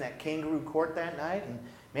judged in that kangaroo court that night. And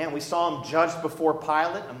man, we saw him judged before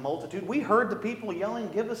Pilate, a multitude. We heard the people yelling,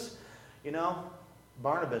 give us,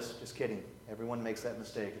 Barnabas. Just kidding. Everyone makes that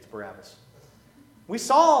mistake. It's Barabbas. We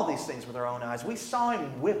saw all these things with our own eyes. We saw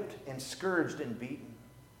him whipped and scourged and beaten.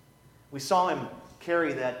 We saw him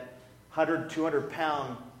carry that 100,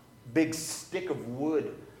 200-pound big stick of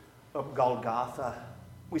wood up Golgotha.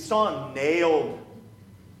 We saw him nailed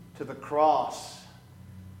to the cross.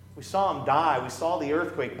 We saw him die. We saw the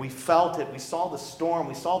earthquake. We felt it. We saw the storm.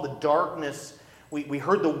 We saw the darkness. We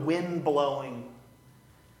heard the wind blowing.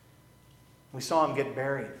 We saw him get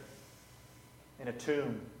buried in a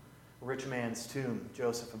tomb, a rich man's tomb,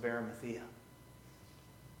 Joseph of Arimathea.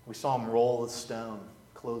 We saw him roll the stone,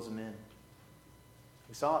 close him in.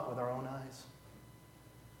 We saw it with our own eyes.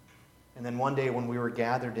 And then one day when we were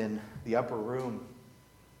gathered in the upper room,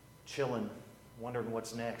 chilling, wondering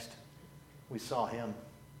what's next, we saw him.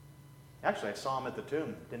 Actually, I saw him at the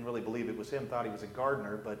tomb. Didn't really believe it was him. Thought he was a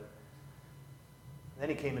gardener. But then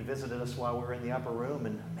he came and visited us while we were in the upper room.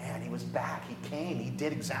 And man, he was back. He came. He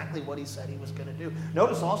did exactly what he said he was going to do.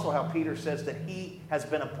 Notice also how Peter says that he has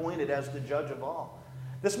been appointed as the judge of all.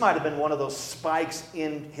 This might have been one of those spikes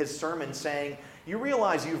in his sermon saying, you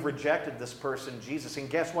realize you've rejected this person, Jesus, and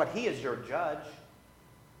guess what? He is your judge.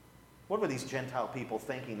 What were these Gentile people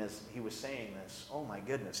thinking as he was saying this? Oh my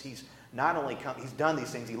goodness, he's not only come, he's done these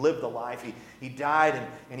things, he lived the life, he died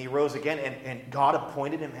and he rose again, and God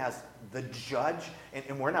appointed him as the judge,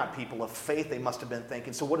 and we're not people of faith, they must have been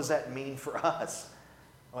thinking. So what does that mean for us?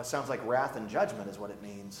 Well, it sounds like wrath and judgment is what it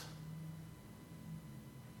means.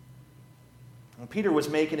 And Peter was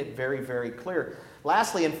making it very, very clear.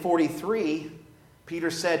 Lastly, in 43, Peter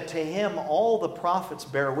said, to him all the prophets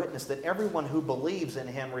bear witness that everyone who believes in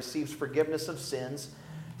him receives forgiveness of sins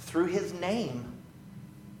through his name.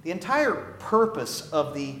 The entire purpose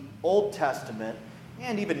of the Old Testament,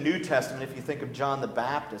 and even New Testament, if you think of John the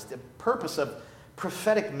Baptist, the purpose of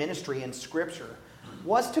prophetic ministry in Scripture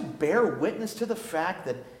was to bear witness to the fact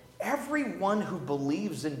that everyone who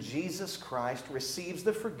believes in Jesus Christ receives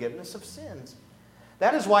the forgiveness of sins.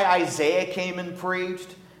 That is why Isaiah came and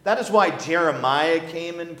preached. That is why Jeremiah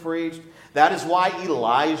came and preached. That is why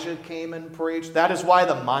Elijah came and preached. That is why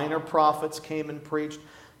the minor prophets came and preached.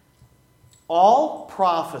 All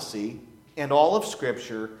prophecy and all of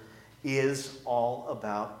Scripture is all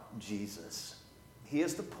about Jesus. He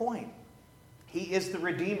is the point. He is the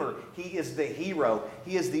Redeemer. He is the hero.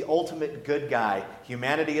 He is the ultimate good guy.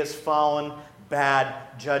 Humanity has fallen,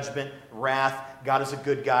 bad, judgment, wrath. God is a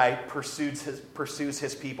good guy, pursues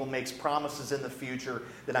his people, makes promises in the future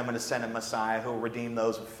that I'm going to send a Messiah who will redeem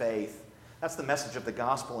those with faith. That's the message of the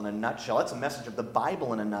gospel in a nutshell. That's the message of the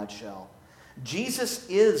Bible in a nutshell. Jesus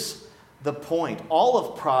is the point. All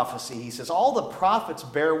of prophecy, he says, all the prophets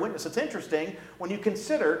bear witness. It's interesting when you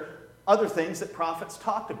consider other things that prophets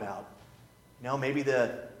talked about. Maybe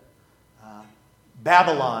the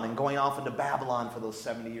Babylon and going off into Babylon for those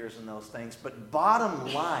 70 years and those things. But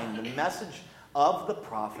bottom line, the message of the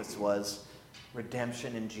prophets was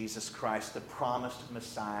redemption in Jesus Christ, the promised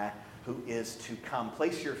Messiah who is to come.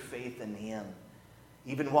 Place your faith in him.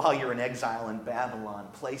 Even while you're in exile in Babylon,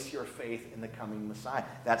 place your faith in the coming Messiah.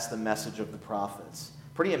 That's the message of the prophets.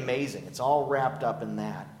 Pretty amazing. It's all wrapped up in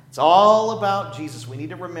that. It's all about Jesus. We need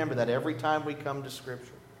to remember that every time we come to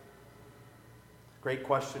Scripture. Great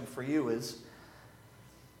question for you is,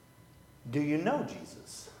 do you know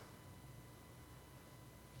Jesus?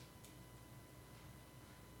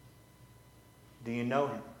 Do you know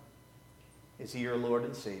him? Is he your Lord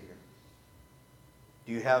and Savior?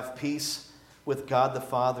 Do you have peace with God the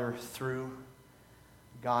Father through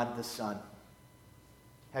God the Son?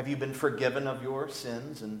 Have you been forgiven of your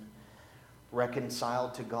sins and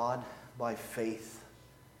reconciled to God by faith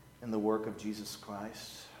in the work of Jesus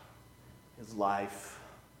Christ? His life,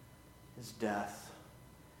 his death,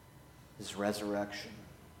 his resurrection?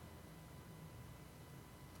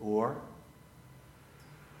 Or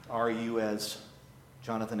are you, as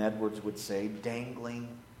Jonathan Edwards would say, dangling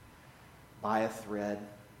by a thread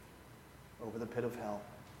over the pit of hell?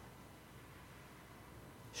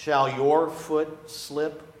 Shall your foot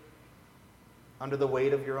slip under the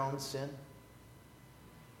weight of your own sin?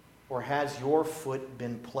 Or has your foot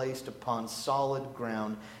been placed upon solid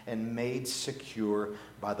ground and made secure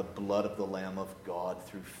by the blood of the Lamb of God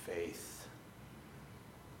through faith?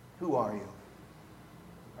 Who are you?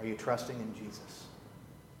 Are you trusting in Jesus?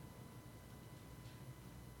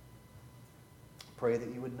 Pray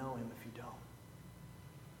that you would know him if you don't.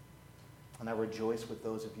 And I rejoice with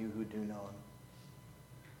those of you who do know him.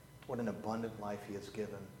 What an abundant life he has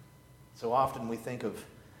given. So often we think of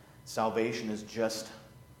salvation as just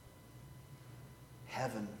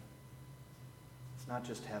heaven. It's not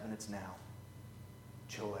just heaven, it's now.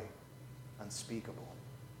 Joy, unspeakable.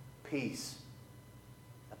 Peace.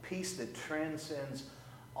 A peace that transcends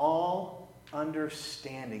all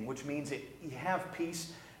understanding, which means that you have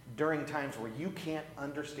peace during times where you can't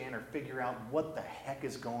understand or figure out what the heck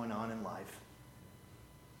is going on in life.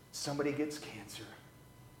 Somebody gets cancer.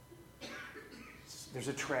 There's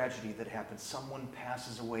a tragedy that happens. Someone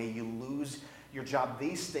passes away. You lose your job.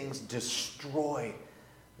 These things destroy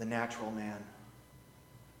the natural man.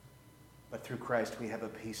 But through Christ, we have a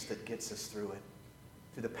peace that gets us through it.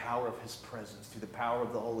 Through the power of his presence, through the power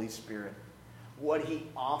of the Holy Spirit. What he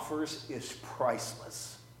offers is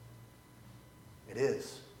priceless. It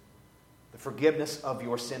is. The forgiveness of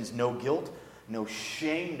your sins. No guilt, no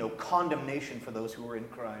shame, no condemnation for those who are in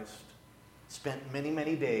Christ. Spent many,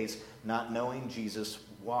 many days not knowing Jesus,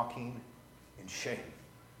 walking in shame.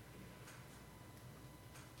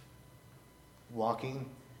 Walking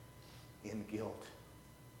in guilt.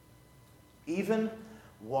 Even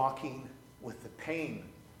walking with the pain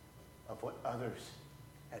of what others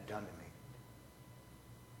had done to me.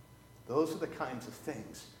 Those are the kinds of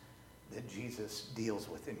things that Jesus deals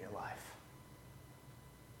with in your life.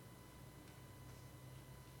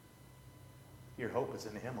 Your hope is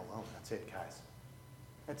in him alone. That's it, guys.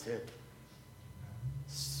 That's it.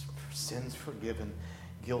 Sins forgiven,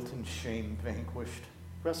 guilt and shame vanquished.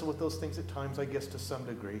 Wrestle with those things at times, I guess, to some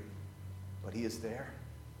degree. But he is there.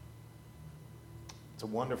 It's a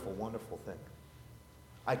wonderful, wonderful thing.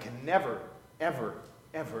 I can never, ever,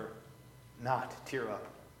 ever not tear up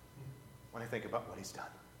when I think about what he's done.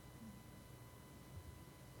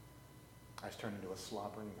 I was turned into a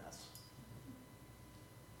slobbering mess.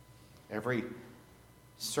 Every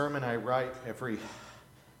sermon I write, every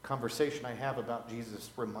conversation I have about Jesus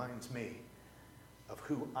reminds me of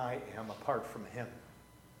who I am apart from him.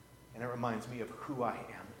 And it reminds me of who I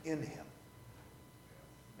am in him.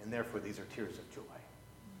 And therefore, these are tears of joy.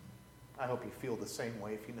 I hope you feel the same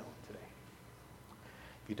way if you know him today.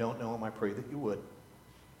 If you don't know him, I pray that you would.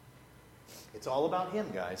 It's all about him,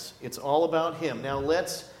 guys. It's all about him. Now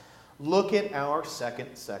let's look at our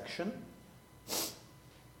second section.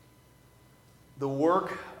 The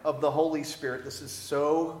work of the Holy Spirit. This is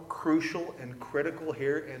so crucial and critical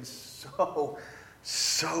here and so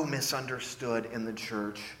misunderstood in the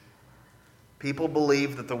church. People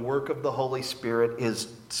believe that the work of the Holy Spirit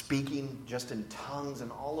is speaking just in tongues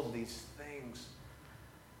and all of these things.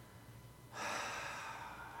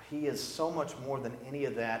 He is so much more than any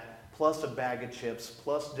of that, plus a bag of chips,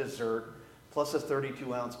 plus dessert, plus a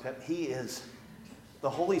 32-ounce pep. The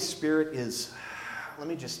Holy Spirit is, let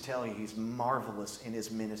me just tell you, he's marvelous in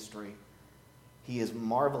his ministry. He is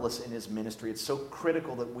marvelous in his ministry. It's so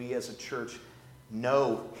critical that we as a church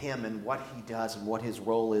know him and what he does and what his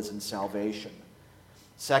role is in salvation.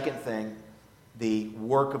 Second thing, the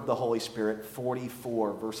work of the Holy Spirit,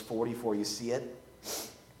 44, verse 44. You see it?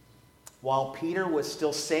 While Peter was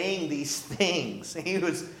still saying these things, he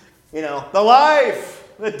was, the life,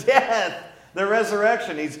 the death, the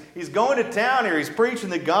resurrection. He's going to town here. He's preaching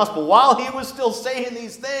the gospel. While he was still saying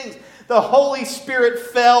these things, the Holy Spirit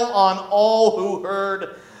fell on all who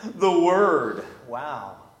heard the word.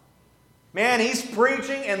 Wow. Man, he's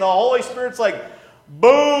preaching and the Holy Spirit's like,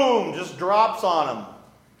 boom, just drops on them.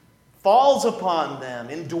 Falls upon them,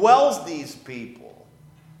 indwells these people.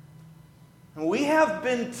 And we have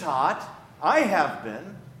been taught, we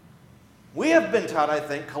have been taught, I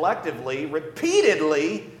think, collectively,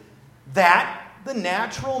 repeatedly, that the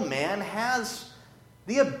natural man has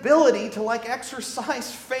the ability to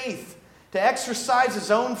exercise faith, to exercise his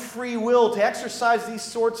own free will, to exercise these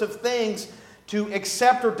sorts of things, to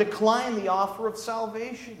accept or decline the offer of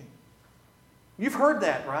salvation. You've heard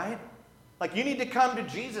that, right? You need to come to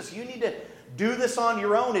Jesus. You need to do this on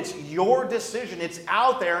your own. It's your decision. It's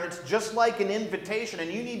out there, and it's just like an invitation,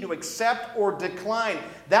 and you need to accept or decline.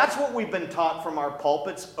 That's what we've been taught from our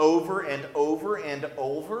pulpits over and over and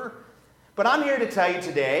over. But I'm here to tell you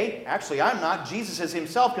today, actually I'm not, Jesus is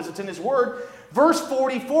himself because it's in his word. Verse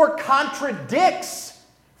 44 contradicts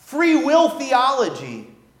free will theology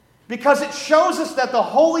because it shows us that the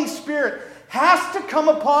Holy Spirit has to come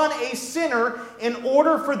upon a sinner in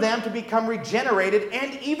order for them to become regenerated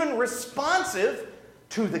and even responsive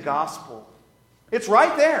to the gospel. It's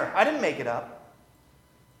right there. I didn't make it up.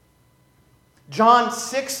 John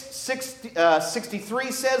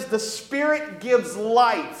 6:63 says, the Spirit gives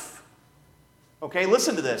life. Okay,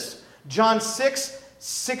 listen to this. John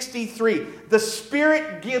 6:63. The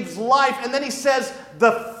Spirit gives life. And then he says,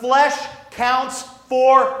 the flesh counts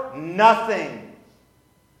for nothing.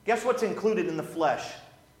 Guess what's included in the flesh?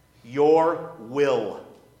 Your will,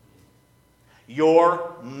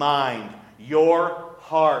 your mind, your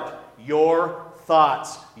heart, your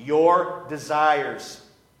thoughts, your desires.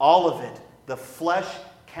 All of it. The flesh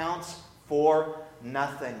counts for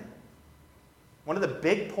nothing. One of the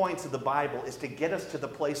big points of the Bible is to get us to the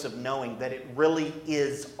place of knowing that it really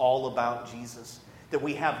is all about Jesus. That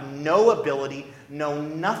we have no ability, know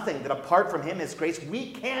nothing, that apart from him, his grace,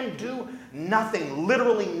 we can do nothing,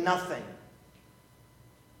 literally nothing.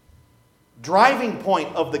 Driving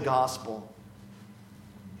point of the gospel.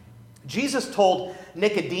 Jesus told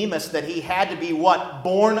Nicodemus that he had to be what?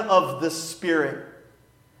 Born of the Spirit.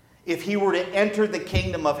 If he were to enter the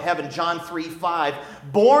kingdom of heaven, John 3:5.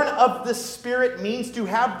 Born of the Spirit means to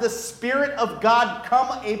have the Spirit of God come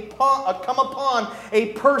upon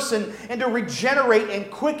a person and to regenerate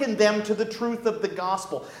and quicken them to the truth of the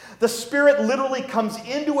gospel. The Spirit literally comes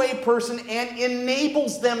into a person and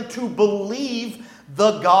enables them to believe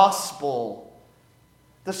the gospel.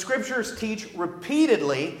 The Scriptures teach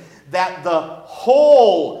repeatedly that the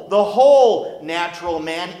whole natural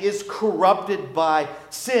man is corrupted by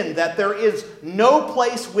sin, that there is no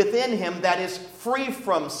place within him that is free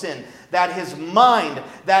from sin, that his mind,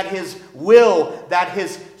 that his will, that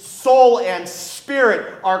his soul and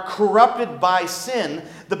spirit are corrupted by sin.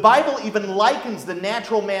 The Bible even likens the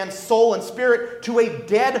natural man's soul and spirit to a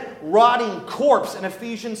dead, rotting corpse in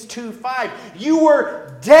Ephesians 2:5. You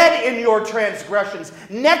were dead in your transgressions.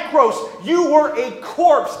 Necros, you were a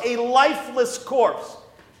corpse, a lifeless corpse.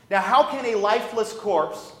 Now, how can a lifeless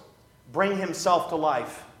corpse bring himself to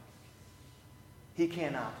life? He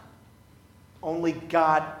cannot. Only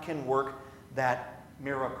God can work that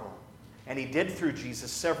miracle. And he did through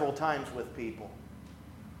Jesus several times with people.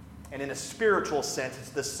 And in a spiritual sense,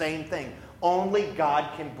 it's the same thing. Only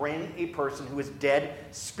God can bring a person who is dead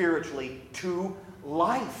spiritually to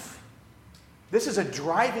life. This is a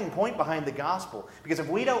driving point behind the gospel. Because if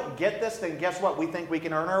we don't get this, then guess what? We think we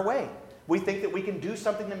can earn our way. We think that we can do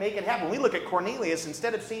something to make it happen. We look at Cornelius,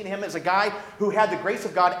 instead of seeing him as a guy who had the grace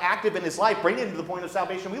of God active in his life, bringing him to the point of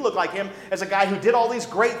salvation, we look like him as a guy who did all these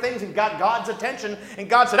great things and got God's attention. And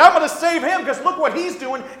God said, I'm going to save him because look what he's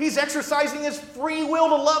doing. He's exercising his free will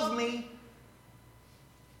to love me.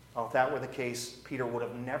 Oh, if that were the case, Peter would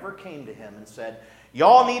have never came to him and said,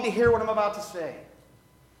 y'all need to hear what I'm about to say.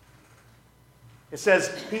 It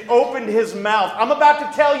says, he opened his mouth. I'm about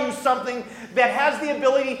to tell you something that has the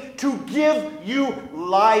ability to give you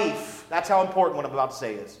life. That's how important what I'm about to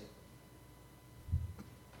say is.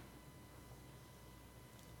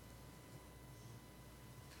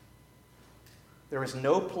 There is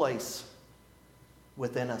no place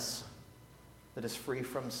within us that is free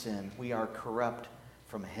from sin. We are corrupt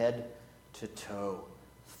from head to toe.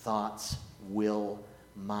 Thoughts, will,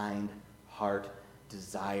 mind, heart,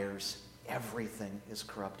 desires. Everything is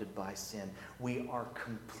corrupted by sin. We are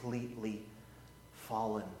completely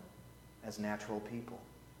fallen as natural people.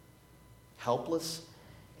 Helpless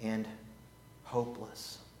and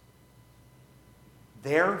hopeless.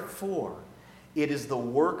 Therefore, it is the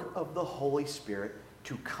work of the Holy Spirit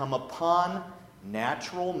to come upon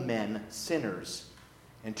natural men, sinners,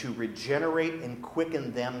 and to regenerate and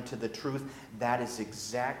quicken them to the truth. That is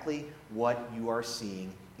exactly what you are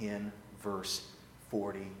seeing in verse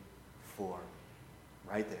 44.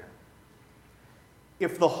 Right there.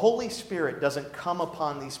 If the Holy Spirit doesn't come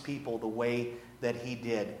upon these people the way that he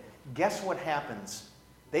did, guess what happens?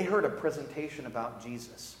 They heard a presentation about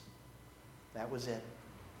Jesus. That was it.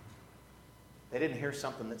 They didn't hear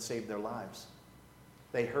something that saved their lives.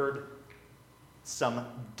 They heard some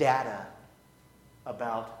data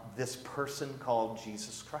about this person called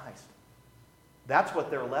Jesus Christ. That's what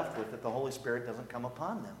they're left with if the Holy Spirit doesn't come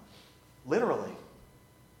upon them. Literally.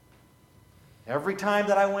 Every time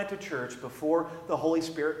that I went to church before the Holy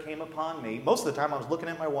Spirit came upon me, most of the time I was looking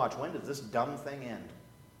at my watch. When does this dumb thing end?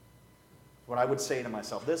 What I would say to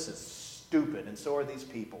myself, this is stupid, and so are these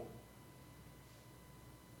people.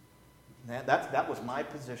 That was my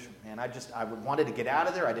position, man. I wanted to get out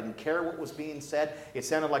of there. I didn't care what was being said. It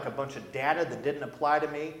sounded like a bunch of data that didn't apply to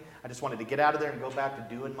me. I just wanted to get out of there and go back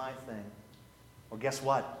to doing my thing. Well, guess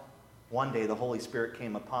what? One day the Holy Spirit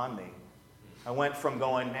came upon me. I went from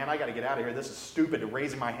going, man, I got to get out of here. This is stupid, to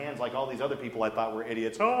raising my hands like all these other people I thought were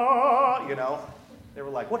idiots. Ah, you know. They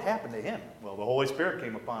were like, what happened to him? Well, the Holy Spirit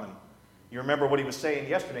came upon him. You remember what he was saying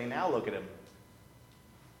yesterday. Now look at him.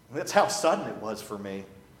 That's how sudden it was for me.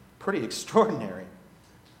 Pretty extraordinary.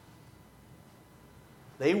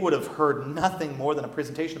 They would have heard nothing more than a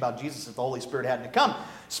presentation about Jesus if the Holy Spirit hadn't come.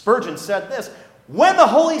 Spurgeon said this, when the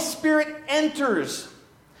Holy Spirit enters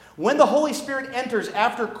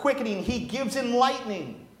after quickening, he gives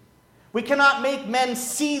enlightening. We cannot make men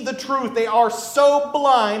see the truth. They are so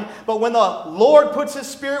blind, but when the Lord puts his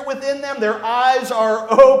Spirit within them, their eyes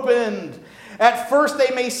are opened. At first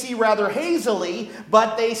they may see rather hazily,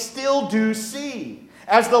 but they still do see.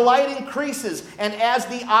 As the light increases and as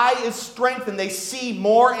the eye is strengthened, they see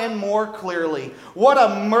more and more clearly. What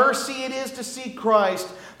a mercy it is to see Christ,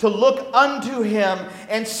 to look unto him,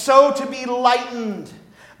 and so to be lightened.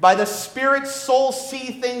 By the Spirit, souls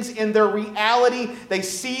see things in their reality. They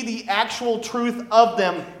see the actual truth of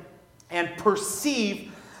them and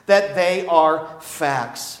perceive that they are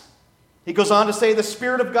facts. He goes on to say, the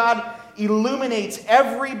Spirit of God illuminates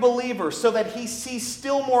every believer so that he sees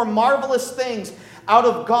still more marvelous things out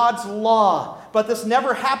of God's law. But this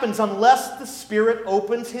never happens unless the Spirit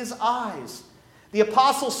opens his eyes. The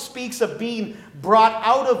apostle speaks of being brought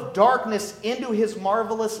out of darkness into his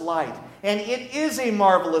marvelous light. And it is a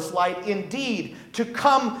marvelous light indeed to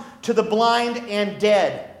come to the blind and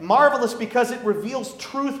dead. Marvelous because it reveals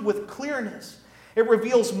truth with clearness. It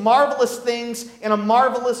reveals marvelous things in a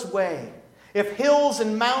marvelous way. If hills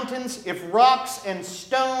and mountains, if rocks and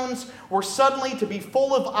stones were suddenly to be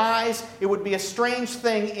full of eyes, it would be a strange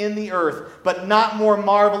thing in the earth, but not more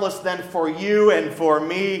marvelous than for you and for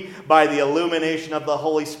me by the illumination of the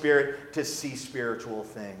Holy Spirit to see spiritual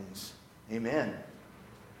things. Amen.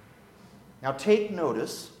 Now take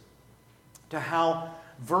notice to how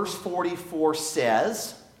verse 44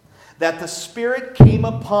 says that the Spirit came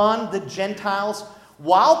upon the Gentiles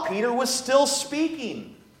while Peter was still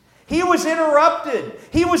speaking. He was interrupted.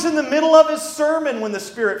 He was in the middle of his sermon when the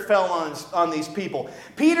Spirit fell on these people.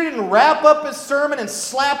 Peter didn't wrap up his sermon and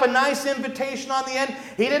slap a nice invitation on the end.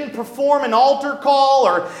 He didn't perform an altar call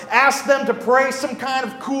or ask them to pray some kind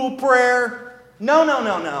of cool prayer.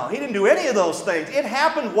 No. He didn't do any of those things. It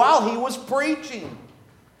happened while he was preaching.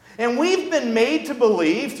 And we've been made to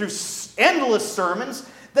believe through endless sermons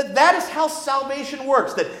that is how salvation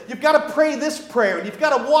works. That you've got to pray this prayer, and you've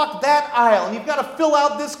got to walk that aisle, and you've got to fill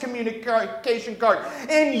out this communication card,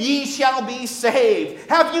 and ye shall be saved.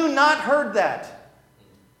 Have you not heard that?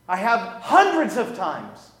 I have hundreds of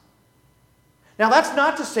times. Now that's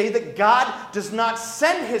not to say that God does not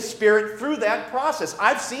send his Spirit through that process.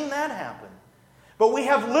 I've seen that happen. But we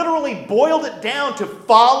have literally boiled it down to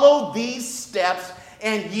follow these steps,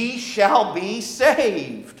 and ye shall be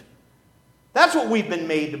saved. That's what we've been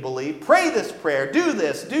made to believe. Pray this prayer. Do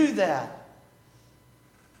this. Do that.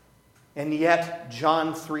 And yet,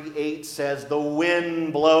 John 3:8 says, the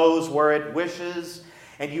wind blows where it wishes,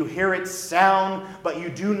 and you hear its sound, but you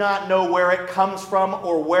do not know where it comes from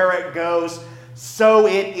or where it goes. So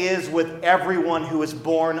it is with everyone who is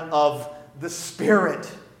born of the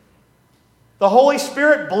Spirit. The Holy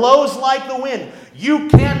Spirit blows like the wind. You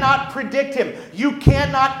cannot predict him. You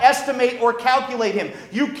cannot estimate or calculate him.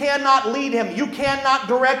 You cannot lead him. You cannot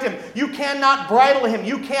direct him. You cannot bridle him.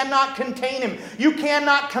 You cannot contain him. You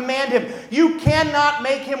cannot command him. You cannot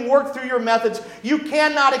make him work through your methods. You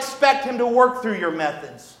cannot expect him to work through your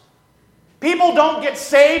methods. People don't get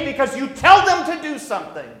saved because you tell them to do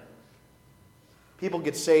something. People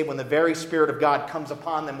get saved when the very Spirit of God comes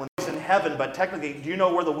upon them when it's in heaven, but technically, do you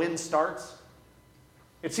know where the wind starts?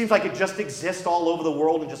 It seems like it just exists all over the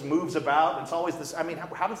world and just moves about. It's always this,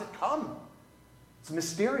 how does it come? It's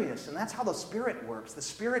mysterious, and that's how the Spirit works. The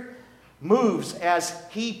Spirit moves as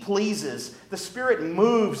He pleases. The Spirit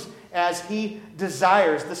moves as He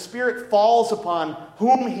desires. The Spirit falls upon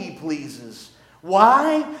whom He pleases.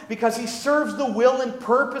 Why? Because He serves the will and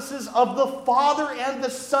purposes of the Father and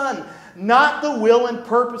the Son, not the will and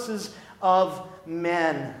purposes of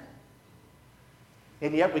men.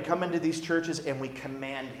 And yet we come into these churches and we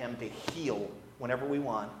command Him to heal whenever we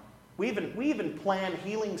want. We even plan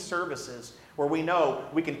healing services where we know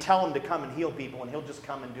we can tell Him to come and heal people and He'll just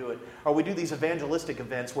come and do it. Or we do these evangelistic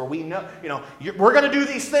events where we know, we're going to do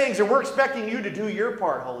these things and we're expecting you to do your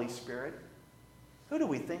part, Holy Spirit. Who do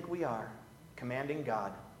we think we are? Commanding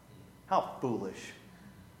God. How foolish.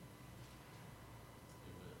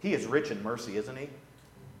 He is rich in mercy, isn't He?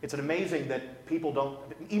 It's amazing that people don't,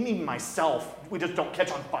 even myself, we just don't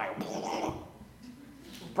catch on fire.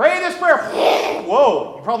 Pray this prayer.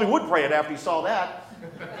 Whoa, you probably would pray it after you saw that.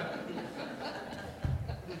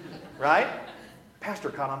 Right? Pastor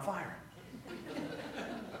caught on fire.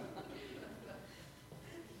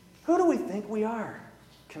 Who do we think we are?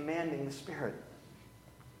 Commanding the Spirit.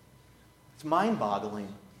 It's mind-boggling.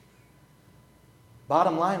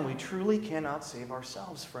 Bottom line, we truly cannot save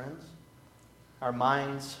ourselves, friends. Our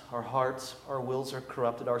minds, our hearts, our wills are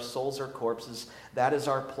corrupted. Our souls are corpses. That is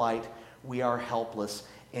our plight. We are helpless.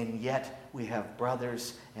 And yet we have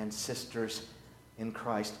brothers and sisters in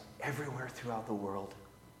Christ everywhere throughout the world.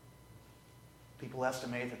 People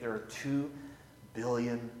estimate that there are 2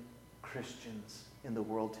 billion Christians in the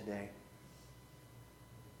world today.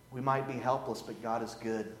 We might be helpless, but God is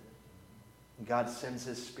good. And God sends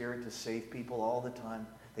His Spirit to save people all the time.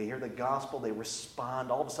 They hear the gospel, they respond.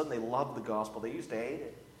 All of a sudden they love the gospel. They used to hate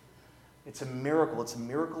it. It's a miracle. It's a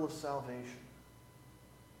miracle of salvation.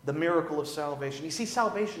 The miracle of salvation. You see,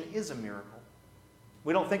 salvation is a miracle.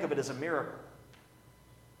 We don't think of it as a miracle.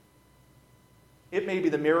 It may be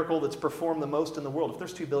the miracle that's performed the most in the world. If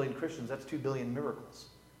there's 2 billion Christians, that's 2 billion miracles.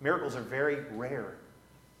 Miracles are very rare.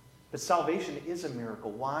 But salvation is a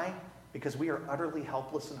miracle. Why? Because we are utterly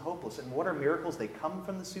helpless and hopeless. And what are miracles? They come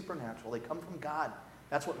from the supernatural. They come from God.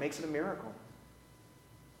 That's what makes it a miracle.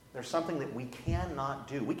 There's something that we cannot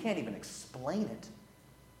do. We can't even explain it.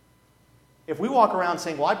 If we walk around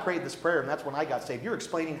saying, well, I prayed this prayer and that's when I got saved, you're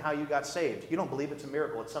explaining how you got saved. You don't believe it's a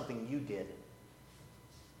miracle. It's something you did.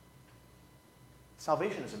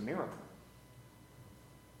 Salvation is a miracle.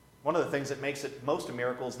 One of the things that makes it most a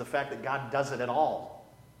miracle is the fact that God does it at all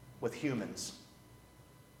with humans.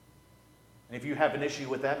 And if you have an issue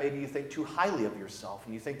with that, maybe you think too highly of yourself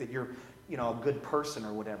and you think that you're a good person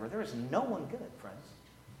or whatever. There is no one good, friends.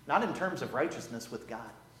 Not in terms of righteousness with God.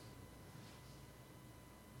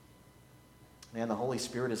 Man, the Holy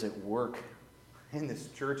Spirit is at work in this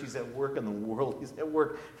church. He's at work in the world. He's at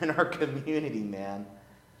work in our community, man.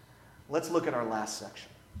 Let's look at our last section.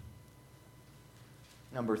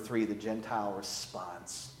 Number 3, the Gentile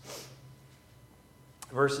response.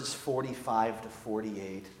 Verses 45 to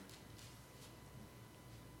 48.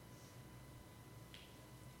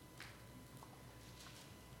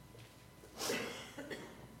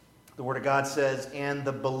 The Word of God says, and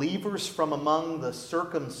the believers from among the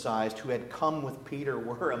circumcised who had come with Peter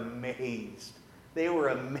were amazed. They were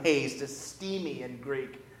amazed, estimi in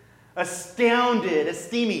Greek. Astounded,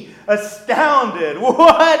 estimi, astounded.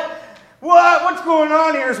 What? What's going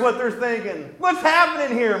on here is what they're thinking. What's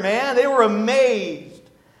happening here, man? They were amazed.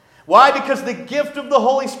 Why? Because the gift of the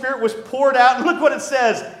Holy Spirit was poured out. And look what it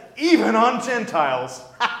says, even on Gentiles.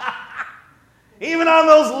 Even on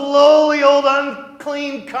those lowly old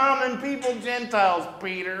unclean common people, Gentiles,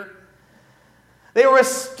 Peter. They were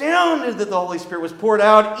astounded that the Holy Spirit was poured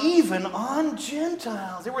out even on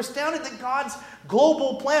Gentiles. They were astounded that God's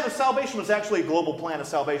global plan of salvation was actually a global plan of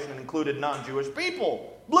salvation and included non-Jewish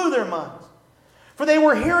people. Blew their minds. For they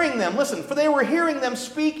were hearing them, for they were hearing them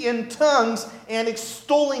speak in tongues and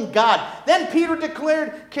extolling God. Then Peter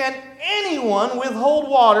declared, can anyone withhold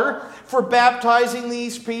water for baptizing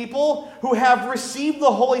these people who have received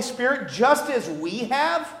the Holy Spirit just as we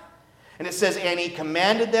have? And it says, and he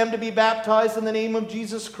commanded them to be baptized in the name of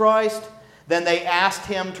Jesus Christ. Then they asked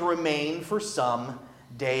him to remain for some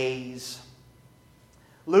days.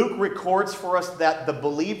 Luke records for us that the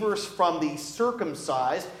believers from the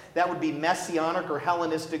circumcised, that would be Messianic or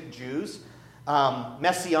Hellenistic Jews,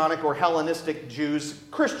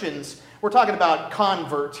 Christians. We're talking about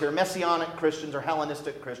converts here, Messianic Christians or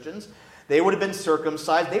Hellenistic Christians. They would have been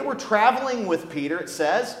circumcised. They were traveling with Peter, it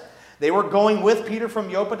says. They were going with Peter from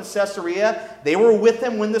Joppa to Caesarea. They were with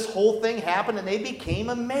him when this whole thing happened, and they became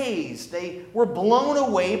amazed. They were blown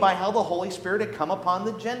away by how the Holy Spirit had come upon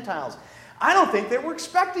the Gentiles. I don't think they were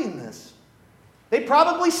expecting this. They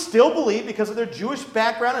probably still believed, because of their Jewish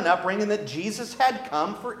background and upbringing, that Jesus had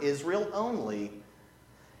come for Israel only.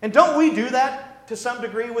 And don't we do that to some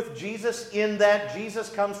degree with Jesus, in that Jesus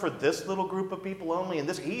comes for this little group of people only, and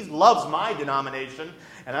he loves my denomination,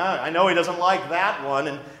 and I know he doesn't like that one,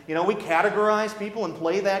 and we categorize people and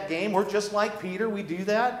play that game. We're just like Peter, we do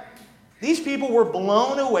that. These people were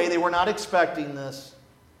blown away. They were not expecting this.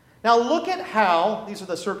 Now look at how, these are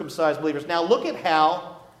the circumcised believers, now look at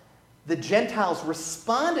how the Gentiles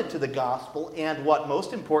responded to the gospel, and what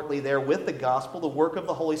most importantly there with the gospel, the work of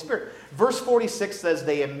the Holy Spirit. Verse 46 says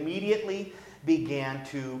they immediately began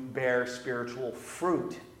to bear spiritual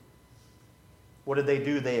fruit. What did they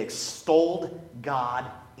do? They extolled God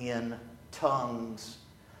in tongues.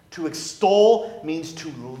 To extol means to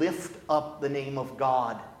lift up the name of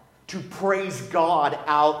God, to praise God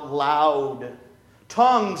out loud.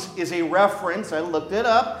 Tongues is a reference, I looked it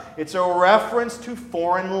up, it's a reference to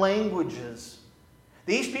foreign languages.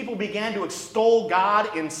 These people began to extol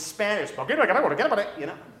God in Spanish.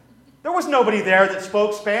 There was nobody there that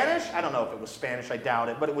spoke Spanish. I don't know if it was Spanish, I doubt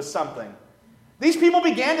it, but it was something. These people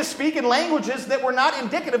began to speak in languages that were not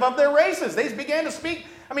indicative of their races. They began to speak,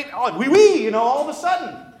 all of a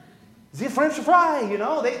sudden. The French fry,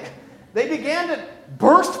 They began to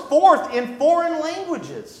burst forth in foreign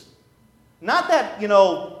languages. Not that,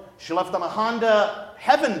 Shaleftamahanda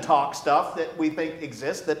heaven talk stuff that we think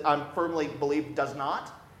exists, that I firmly believe does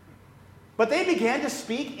not. But they began to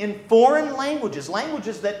speak in foreign languages,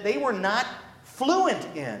 languages that they were not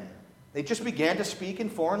fluent in. They just began to speak in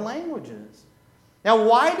foreign languages. Now,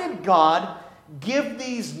 why did God give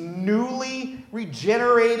these newly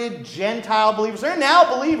regenerated Gentile believers, they're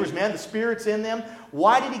now believers, man, the Spirit's in them.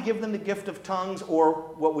 Why did he give them the gift of tongues, or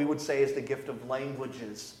what we would say is the gift of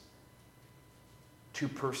languages? To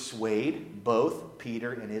persuade both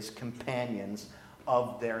Peter and his companions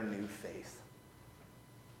of their new faith.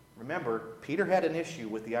 Remember, Peter had an issue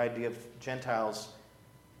with the idea of Gentiles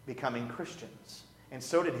becoming Christians, and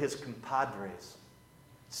so did his compadres.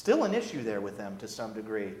 Still an issue there with them to some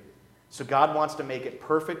degree. So God wants to make it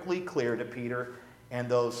perfectly clear to Peter and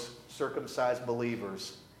those circumcised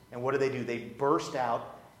believers. And what do? They burst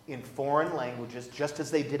out in foreign languages, just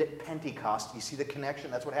as they did at Pentecost. You see the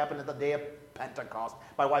connection? That's what happened at the day of Pentecost.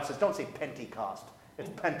 My wife says, don't say Pentecost. It's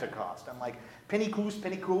Pentecost. I'm like, Pentecost,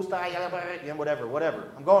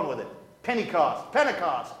 whatever. I'm going with it.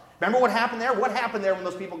 Pentecost. Remember what happened there? What happened there when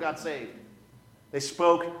those people got saved? They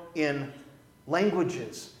spoke in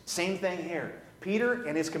languages. Same thing here. Peter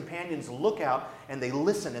and his companions look out and they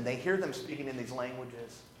listen and they hear them speaking in these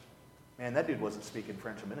languages. Man, that dude wasn't speaking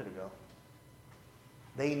French a minute ago.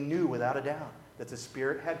 They knew without a doubt that the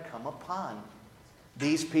Spirit had come upon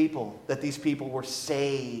these people, that these people were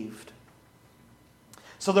saved.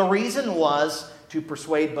 So the reason was to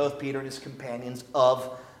persuade both Peter and his companions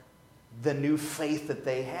of the new faith that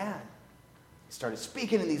they had. They started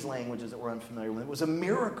speaking in these languages that were unfamiliar with. It was a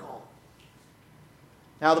miracle.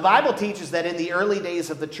 Now, the Bible teaches that in the early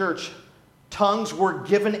days of the church, tongues were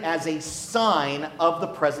given as a sign of the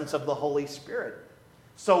presence of the Holy Spirit.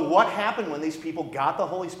 So what happened when these people got the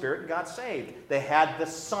Holy Spirit and got saved? They had the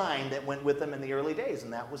sign that went with them in the early days,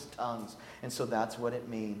 and that was tongues. And so that's what it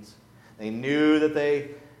means. They knew that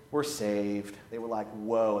they were saved. They were like,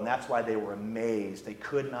 whoa. And that's why they were amazed. They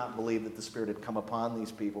could not believe that the Spirit had come upon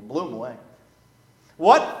these people. Blew them away.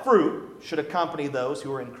 What fruit should accompany those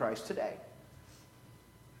who are in Christ today?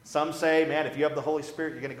 Some say, man, if you have the Holy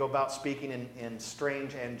Spirit, you're going to go about speaking in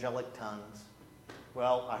strange angelic tongues.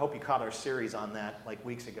 Well, I hope you caught our series on that like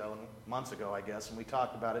weeks ago, months ago, I guess, and we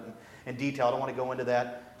talked about it in detail. I don't want to go into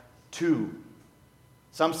that too.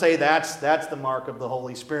 Some say that's the mark of the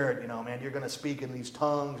Holy Spirit. Man, you're going to speak in these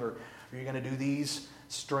tongues, or you're going to do these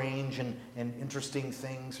strange and interesting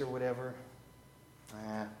things or whatever.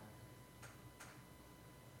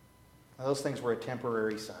 Those things were a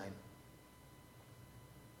temporary sign.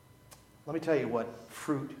 Let me tell you what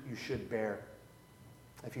fruit you should bear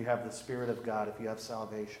if you have the Spirit of God, if you have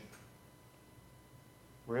salvation.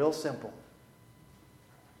 Real simple.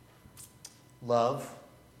 Love,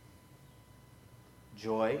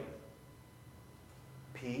 joy,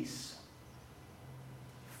 peace,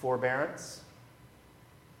 forbearance,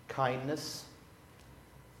 kindness,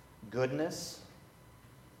 goodness,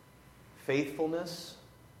 faithfulness,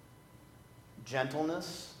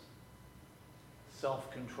 gentleness,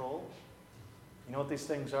 self-control. You know what these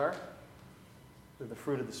things are? They're the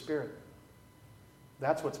fruit of the Spirit.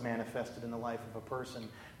 That's what's manifested in the life of a person.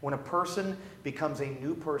 When a person becomes a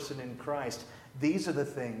new person in Christ, these are the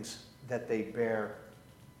things that they bear.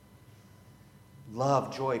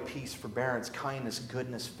 Love, joy, peace, forbearance, kindness,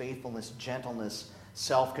 goodness, faithfulness, gentleness,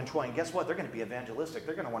 self-control. And guess what? They're going to be evangelistic.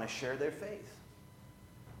 They're going to want to share their faith.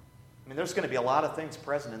 I mean, there's going to be a lot of things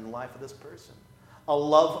present in the life of this person. A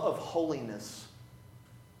love of holiness.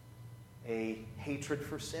 A hatred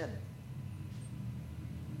for sin.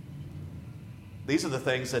 These are the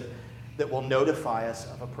things that will notify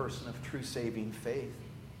us of a person of true saving faith.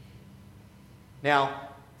 Now,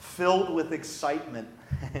 filled with excitement,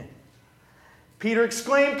 Peter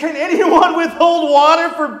exclaimed, "Can anyone withhold water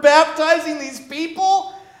for baptizing these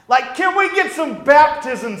people? Like, can we get some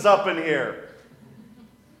baptisms up in here?"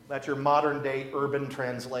 That's your modern day urban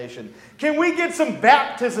translation. Can we get some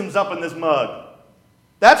baptisms up in this mug?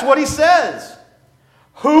 That's what he says.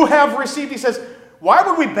 Who have received, he says, why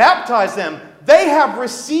would we baptize them? They have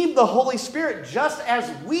received the Holy Spirit just as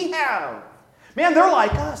we have. Man, they're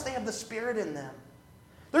like us. They have the Spirit in them.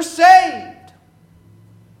 They're saved.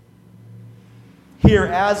 Here,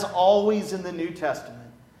 as always in the New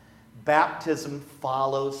Testament, baptism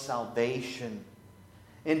follows salvation.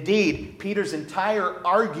 Indeed, Peter's entire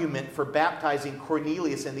argument for baptizing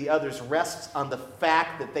Cornelius and the others rests on the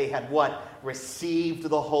fact that they had what? Received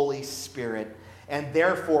the Holy Spirit, and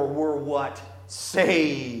therefore were what?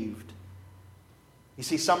 Saved. You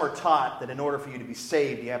see, some are taught that in order for you to be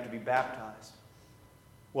saved, you have to be baptized.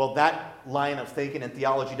 Well, that line of thinking and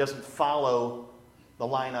theology doesn't follow the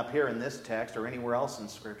line up here in this text or anywhere else in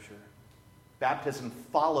Scripture. Baptism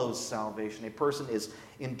follows salvation. A person is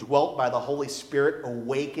indwelt by the Holy Spirit,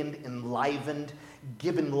 awakened, enlivened,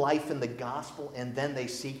 given life in the gospel, and then they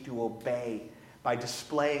seek to obey by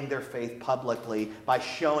displaying their faith publicly, by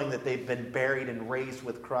showing that they've been buried and raised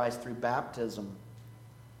with Christ through baptism.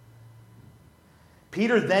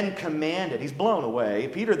 Peter then commanded, he's blown away,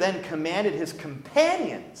 Peter then commanded his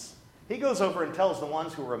companions. He goes over and tells the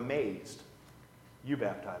ones who were amazed, you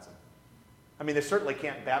baptize them. I mean, they certainly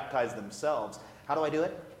can't baptize themselves. How do I do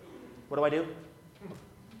it? What do I do?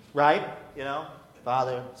 Right? You know,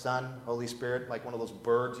 Father, Son, Holy Spirit, like one of those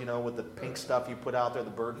birds, you know, with the pink stuff you put out there, the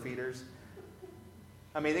bird feeders.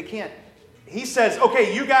 I mean, they can't. He says,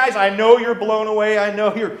 okay, you guys, I know you're blown away. I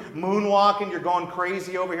know you're moonwalking. You're going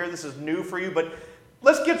crazy over here. This is new for you. But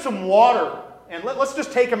let's get some water and let's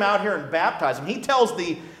just take them out here and baptize them. He tells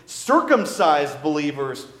the circumcised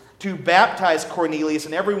believers to baptize Cornelius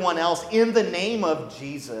and everyone else in the name of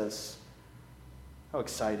Jesus. How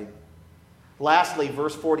exciting. Lastly,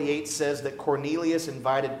 verse 48 says that Cornelius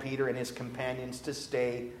invited Peter and his companions to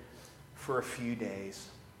stay for a few days.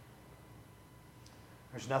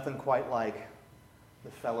 There's nothing quite like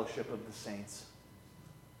the fellowship of the saints.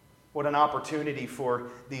 What an opportunity for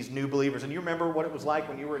these new believers. And you remember what it was like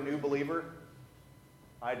when you were a new believer?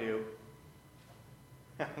 I do.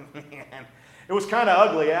 Man, it was kind of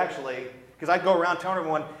ugly, actually, because I'd go around telling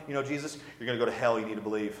everyone, you know, Jesus, you're going to go to hell, you need to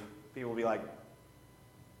believe. People would be like,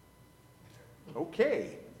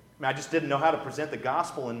 okay. I mean, I just didn't know how to present the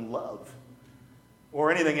gospel in love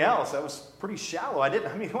or anything else. That was pretty shallow.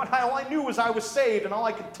 All I knew was I was saved, and all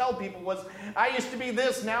I could tell people was, I used to be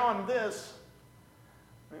this, now I'm this.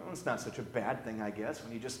 Well, it's not such a bad thing, I guess,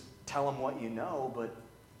 when you just tell them what you know, but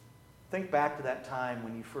think back to that time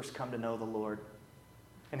when you first come to know the Lord,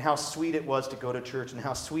 and how sweet it was to go to church, and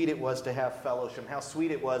how sweet it was to have fellowship, and how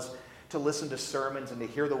sweet it was to listen to sermons and to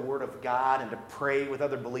hear the Word of God and to pray with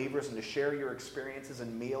other believers and to share your experiences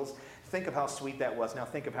and meals. Think of how sweet that was. Now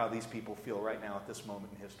think of how these people feel right now at this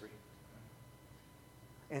moment in history.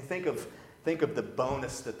 And think of the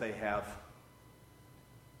bonus that they have.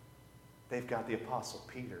 They've got the Apostle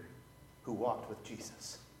Peter who walked with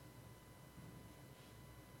Jesus.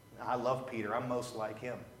 I love Peter. I'm most like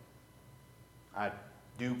him. I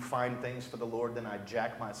do fine things for the Lord, then I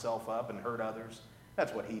jack myself up and hurt others.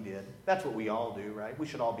 That's what he did. That's what we all do, right? We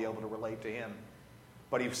should all be able to relate to him.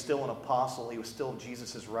 But he was still an apostle. He was still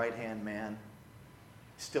Jesus' right-hand man.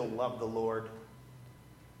 He still loved the Lord.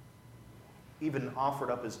 Even offered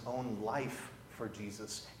up his own life for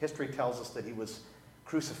Jesus. History tells us that he was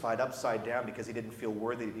crucified upside down because he didn't feel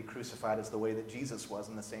worthy to be crucified as the way that Jesus was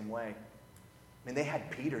in the same way. I mean, they had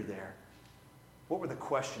Peter there. What were the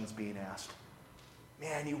questions being asked?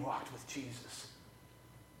 Man, you walked with Jesus.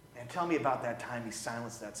 Man, tell me about that time he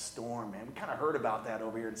silenced that storm, man. We kind of heard about that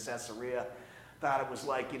over here in Caesarea. Thought it was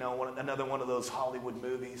like, you know, another one of those Hollywood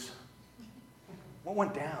movies. What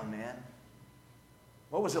went down, man?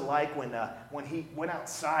 What was it like when he went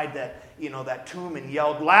outside that tomb and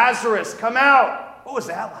yelled, Lazarus, come out? What was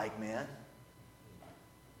that like, man?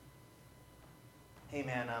 Hey,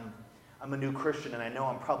 man, I'm a new Christian and I know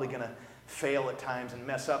I'm probably going to fail at times and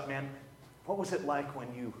mess up, man. What was it like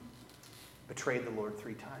when you betrayed the Lord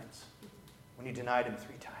 3 times? When you denied him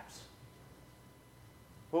 3 times?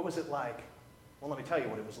 What was it like? Well, let me tell you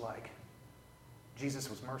what it was like. Jesus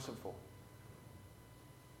was merciful.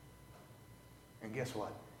 And guess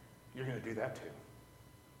what? You're going to do that too.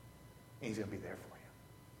 And he's going to be there for you.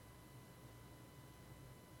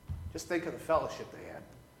 Just think of the fellowship they had.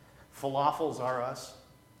 Falafels are us.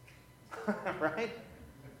 Right?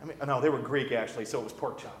 I mean, no, they were Greek actually, so it was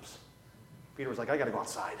pork chops. Peter was like, I got to go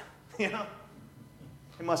outside. You know?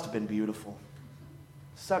 It must have been beautiful.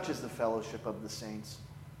 Such is the fellowship of the saints.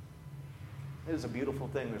 It is a beautiful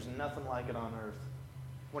thing. There's nothing like it on earth.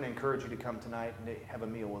 I want to encourage you to come tonight and to have a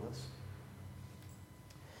meal with us.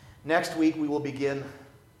 Next week, we will begin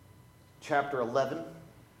chapter 11.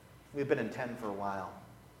 We've been in 10 for a while.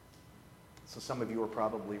 So some of you are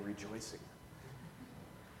probably rejoicing.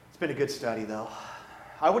 It's been a good study, though.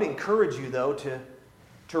 I would encourage you, though,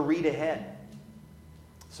 to read ahead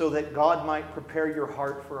so that God might prepare your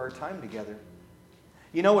heart for our time together.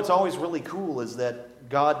 You know what's always really cool is that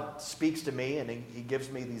God speaks to me and he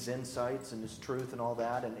gives me these insights and his truth and all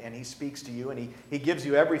that, and he speaks to you and he gives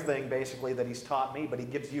you everything basically that he's taught me, but he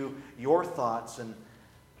gives you your thoughts and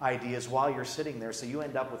ideas while you're sitting there, so you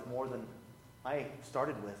end up with more than I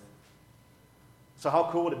started with. So how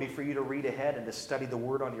cool would it be for you to read ahead and to study the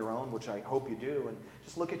Word on your own, which I hope you do, and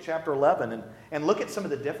just look at chapter 11 and look at some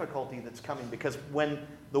of the difficulty that's coming, because when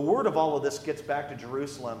the word of all of this gets back to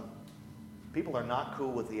Jerusalem, people are not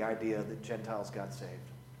cool with the idea that Gentiles got saved.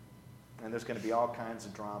 And there's going to be all kinds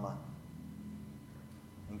of drama.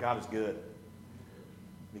 And God is good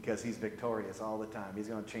because he's victorious all the time. He's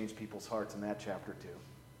going to change people's hearts in that chapter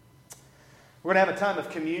too. We're going to have a time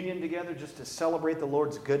of communion together just to celebrate the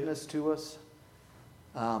Lord's goodness to us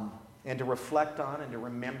and to reflect on and to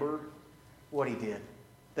remember what he did.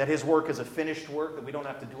 That his work is a finished work, that we don't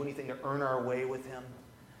have to do anything to earn our way with him.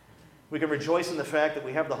 We can rejoice in the fact that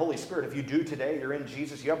we have the Holy Spirit. If you do today, you're in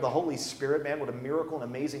Jesus, you have the Holy Spirit, man, what a miracle and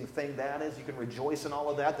amazing thing that is. You can rejoice in all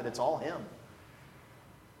of that it's all him.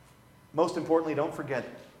 Most importantly, don't forget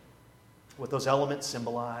what those elements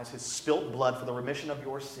symbolize. His spilt blood for the remission of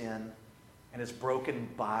your sin and his broken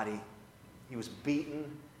body. He was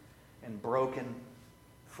beaten and broken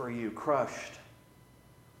for you, crushed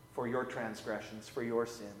for your transgressions, for your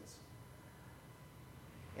sins.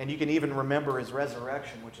 And you can even remember his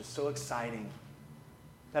resurrection, which is so exciting.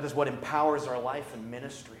 That is what empowers our life and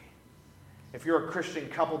ministry. If you're a Christian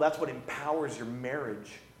couple, that's what empowers your marriage.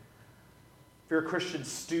 If you're a Christian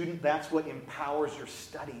student, that's what empowers your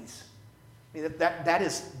studies. I mean, that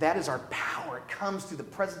is our power. It comes through the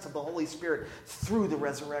presence of the Holy Spirit through the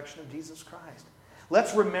resurrection of Jesus Christ.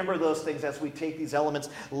 Let's remember those things as we take these elements.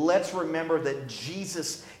 Let's remember that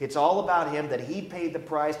Jesus, it's all about him, that he paid the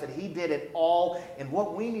price, that he did it all. And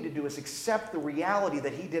what we need to do is accept the reality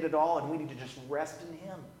that he did it all, and we need to just rest in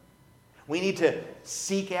him. We need to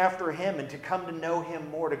seek after him and to come to know him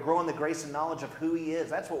more, to grow in the grace and knowledge of who he is.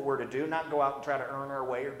 That's what we're to do, not go out and try to earn our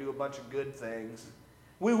way or do a bunch of good things.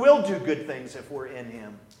 We will do good things if we're in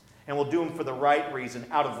him. And we'll do them for the right reason,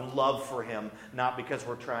 out of love for him, not because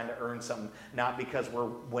we're trying to earn something, not because we're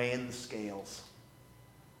weighing the scales.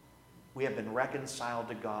 We have been reconciled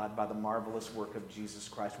to God by the marvelous work of Jesus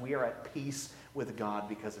Christ. We are at peace with God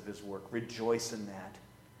because of his work. Rejoice in that.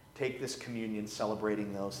 Take this communion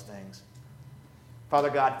celebrating those things.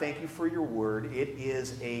 Father God, thank you for your word. It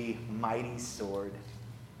is a mighty sword.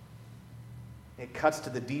 It cuts to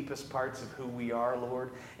the deepest parts of who we are, Lord.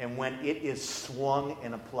 And when it is swung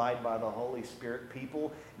and applied by the Holy Spirit,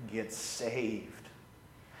 people get saved.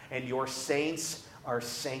 And your saints are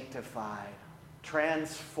sanctified,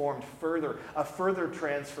 transformed further, a further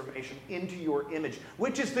transformation into your image,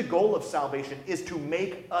 which is the goal of salvation, is to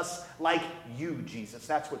make us like you, Jesus.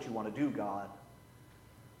 That's what you want to do, God.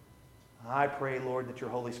 I pray, Lord, that your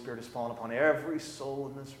Holy Spirit has fallen upon every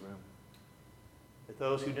soul in this room. That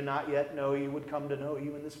those who do not yet know you would come to know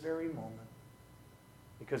you in this very moment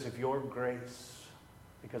because of your grace,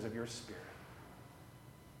 because of your Spirit.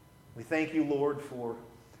 We thank you, Lord, for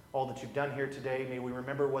all that you've done here today. May we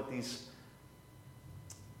remember what these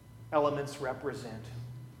elements represent.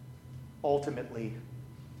 Ultimately,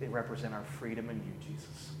 they represent our freedom in you,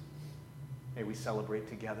 Jesus. May we celebrate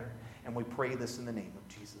together, and we pray this in the name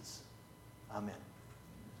of Jesus. Amen.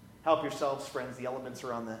 Help yourselves, friends. The elements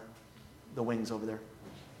are on the wings over there.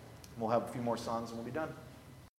 We'll have a few more songs and we'll be done.